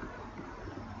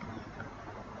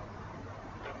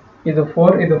 ಇದು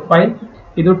 4, ಇದು 5,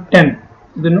 ಇದು 10,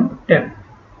 ಇದನ್ನು 10.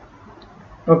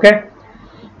 ಓಕೆ,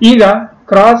 ಈಗ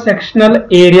ಕ್ರಾಸ್ ಸೆಕ್ಷನಲ್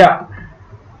ಏರಿಯಾ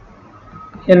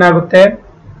ಏನಾಗುತ್ತೆ?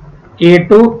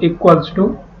 A2 equals to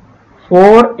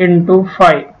 4 into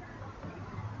 5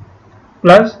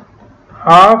 plus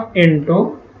half into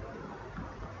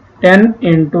 10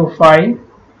 into 5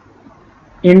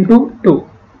 into 2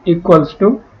 equals to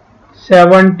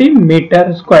 70 meter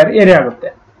square area ಆಗುತ್ತೆ.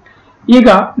 ಈಗ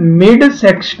ಮಿಡ್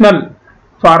ಸೆಕ್ಷನಲ್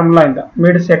ಫಾರ್ಮುಲಾ ಇಂದ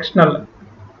ಮಿಡ್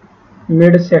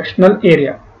ಸೆಕ್ಷನಲ್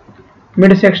ಏರಿಯಾ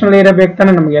ಬೇಕು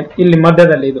ತಾನೆ ನಮಗೆ? ಇಲ್ಲಿ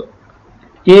ಮಧ್ಯದಲ್ಲಿ ಇದು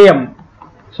AM.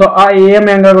 ಸೊ ಆ AM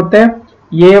ಹೆಂಗಾಗುತ್ತೆ?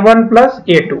 A1 plus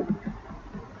A2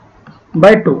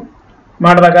 by 2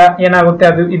 ಮಾಡಿದಾಗ ಏನಾಗುತ್ತೆ?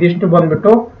 ಅದು ಇದಿಷ್ಟು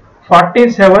ಬಂದ್ಬಿಟ್ಟು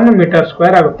 47 ಮೀಟರ್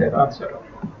ಸ್ಕ್ವೇರ್ ಆಗುತ್ತೆ ಆನ್ಸರ್.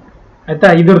 ಆಯ್ತಾ?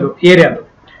 ಇದ್ರದ್ದು ಏರಿಯಾದು.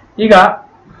 ಈಗ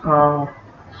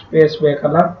ಸ್ಪೇಸ್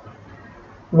ಬೇಕಲ್ಲ,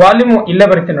 ವಾಲ್ಯೂಮ್ ಇಲ್ಲೇ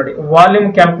ಬರುತ್ತೆ ನೋಡಿ. ವಾಲ್ಯೂಮ್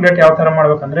ಕ್ಯಾಲ್ಕುಲೇಟ್ ಯಾವ ತರ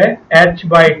ಮಾಡ್ಬೇಕಂದ್ರೆ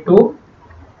H/2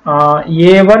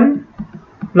 A1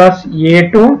 plus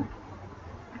A2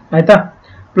 ಆಯ್ತಾ,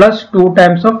 plus 2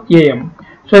 times of AM.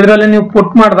 So ಇದರಲ್ಲಿ ನೀವು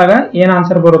ಪುಟ್ ಮಾಡಿದಾಗ ಏನ್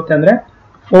ಆನ್ಸರ್ ಬರುತ್ತೆ ಅಂದ್ರೆ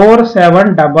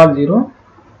 4700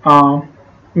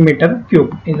 metre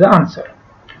cube is the answer.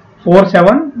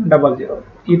 4700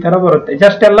 ಈ ತರ ಬರುತ್ತೆ.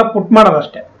 ಜಸ್ಟ್ ಎಲ್ಲ ಪುಟ್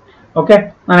ಮಾಡೋದಷ್ಟೇ. ಓಕೆ,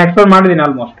 ನಾನು ಎಕ್ಸ್ಪ್ಲೇನ್ ಮಾಡಿದ್ದೀನಿ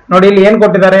ಆಲ್ಮೋಸ್ಟ್. ನೋಡಿ ಇಲ್ಲಿ ಏನ್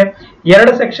ಕೊಟ್ಟಿದ್ದಾರೆ?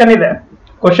 2 ಸೆಕ್ಷನ್ ಇದೆ.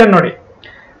 ಕ್ವಶನ್ ನೋಡಿ,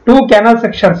 2 ಕ್ಯಾನಲ್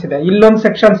ಸೆಕ್ಷನ್ಸ್ ಇದೆ, ಇಲ್ಲೊಂದು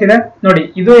ಸೆಕ್ಷನ್ಸ್ ಇದೆ ನೋಡಿ.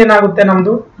 ಇದು ಏನಾಗುತ್ತೆ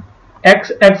ನಮ್ದು X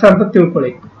ಅಂತ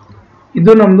ತಿಳ್ಕೊಳ್ಳಿ,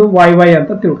 ಇದು ನಮ್ದು YY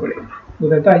ಅಂತ ತಿಳ್ಕೊಳ್ಳಿ.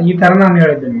 ಗೊತ್ತಾಯ್ತಾ? ಈ ತರ ನಾನು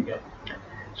ಹೇಳಿದ್ದೆ ನಿಮಗೆ.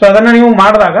 ಸೊ ಅದನ್ನ ನೀವು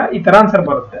ಮಾಡಿದಾಗ ಈ ತರ ಆನ್ಸರ್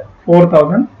ಬರುತ್ತೆ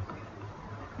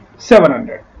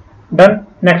 4700. Done.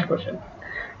 Next question.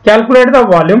 Calculate the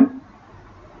volume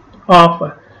of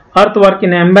earthwork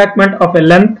in an embankment of a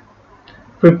length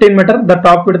 15 meter. The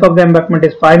top width of the embankment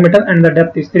is 5 meter and the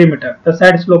depth is 3 meter. The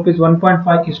side slope is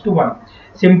 1.5:1.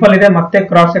 Simple ಇದೆ. ಮತ್ತೆ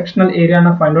cross sectional ಏರಿಯಾನ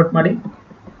find out ಮಾಡಿ.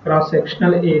 Cross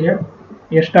sectional area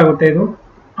ಎಷ್ಟಾಗುತ್ತೆ? ಇದು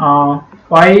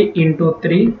 5 into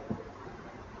 3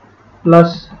 plus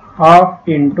half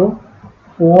into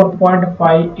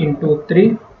 4.5 into 3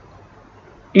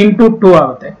 into 2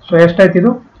 ಆಗುತ್ತೆ. So ಎಷ್ಟಾಯ್ತು?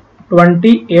 ಇದು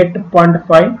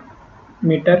 28.5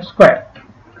 metre square.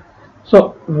 So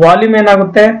volume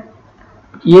ಏನಾಗುತ್ತೆ?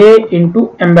 A into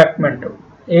embankment,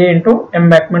 A into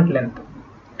embankment length,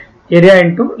 area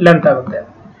into length ಆಗುತ್ತೆ.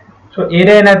 ಸೊ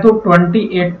ಏರಿಯಾ ಏನಾಯ್ತು?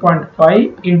 28.5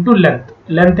 ಇಂಟು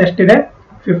ಲೆಂತ್ ಎಷ್ಟಿದೆ?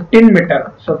 15 ಮೀಟರ್.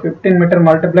 ಸೊ 15 ಮೀಟರ್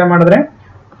ಮಲ್ಟಿಪ್ಲೈ ಮಾಡಿದ್ರೆ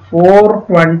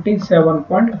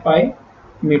 427.5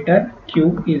 metre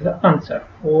cube is the answer.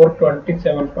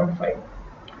 427.5.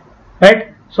 Right?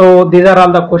 So these are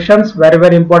all the questions,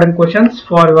 very important questions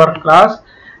for your class.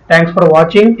 Thanks for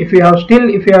watching. If you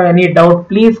have any doubt,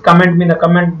 please comment me in the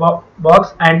comment box,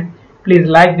 and please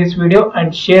like this video and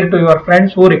share to your friends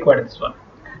who require this one.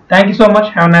 Thank you so much.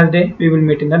 Have a nice day. We will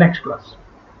meet in the next class.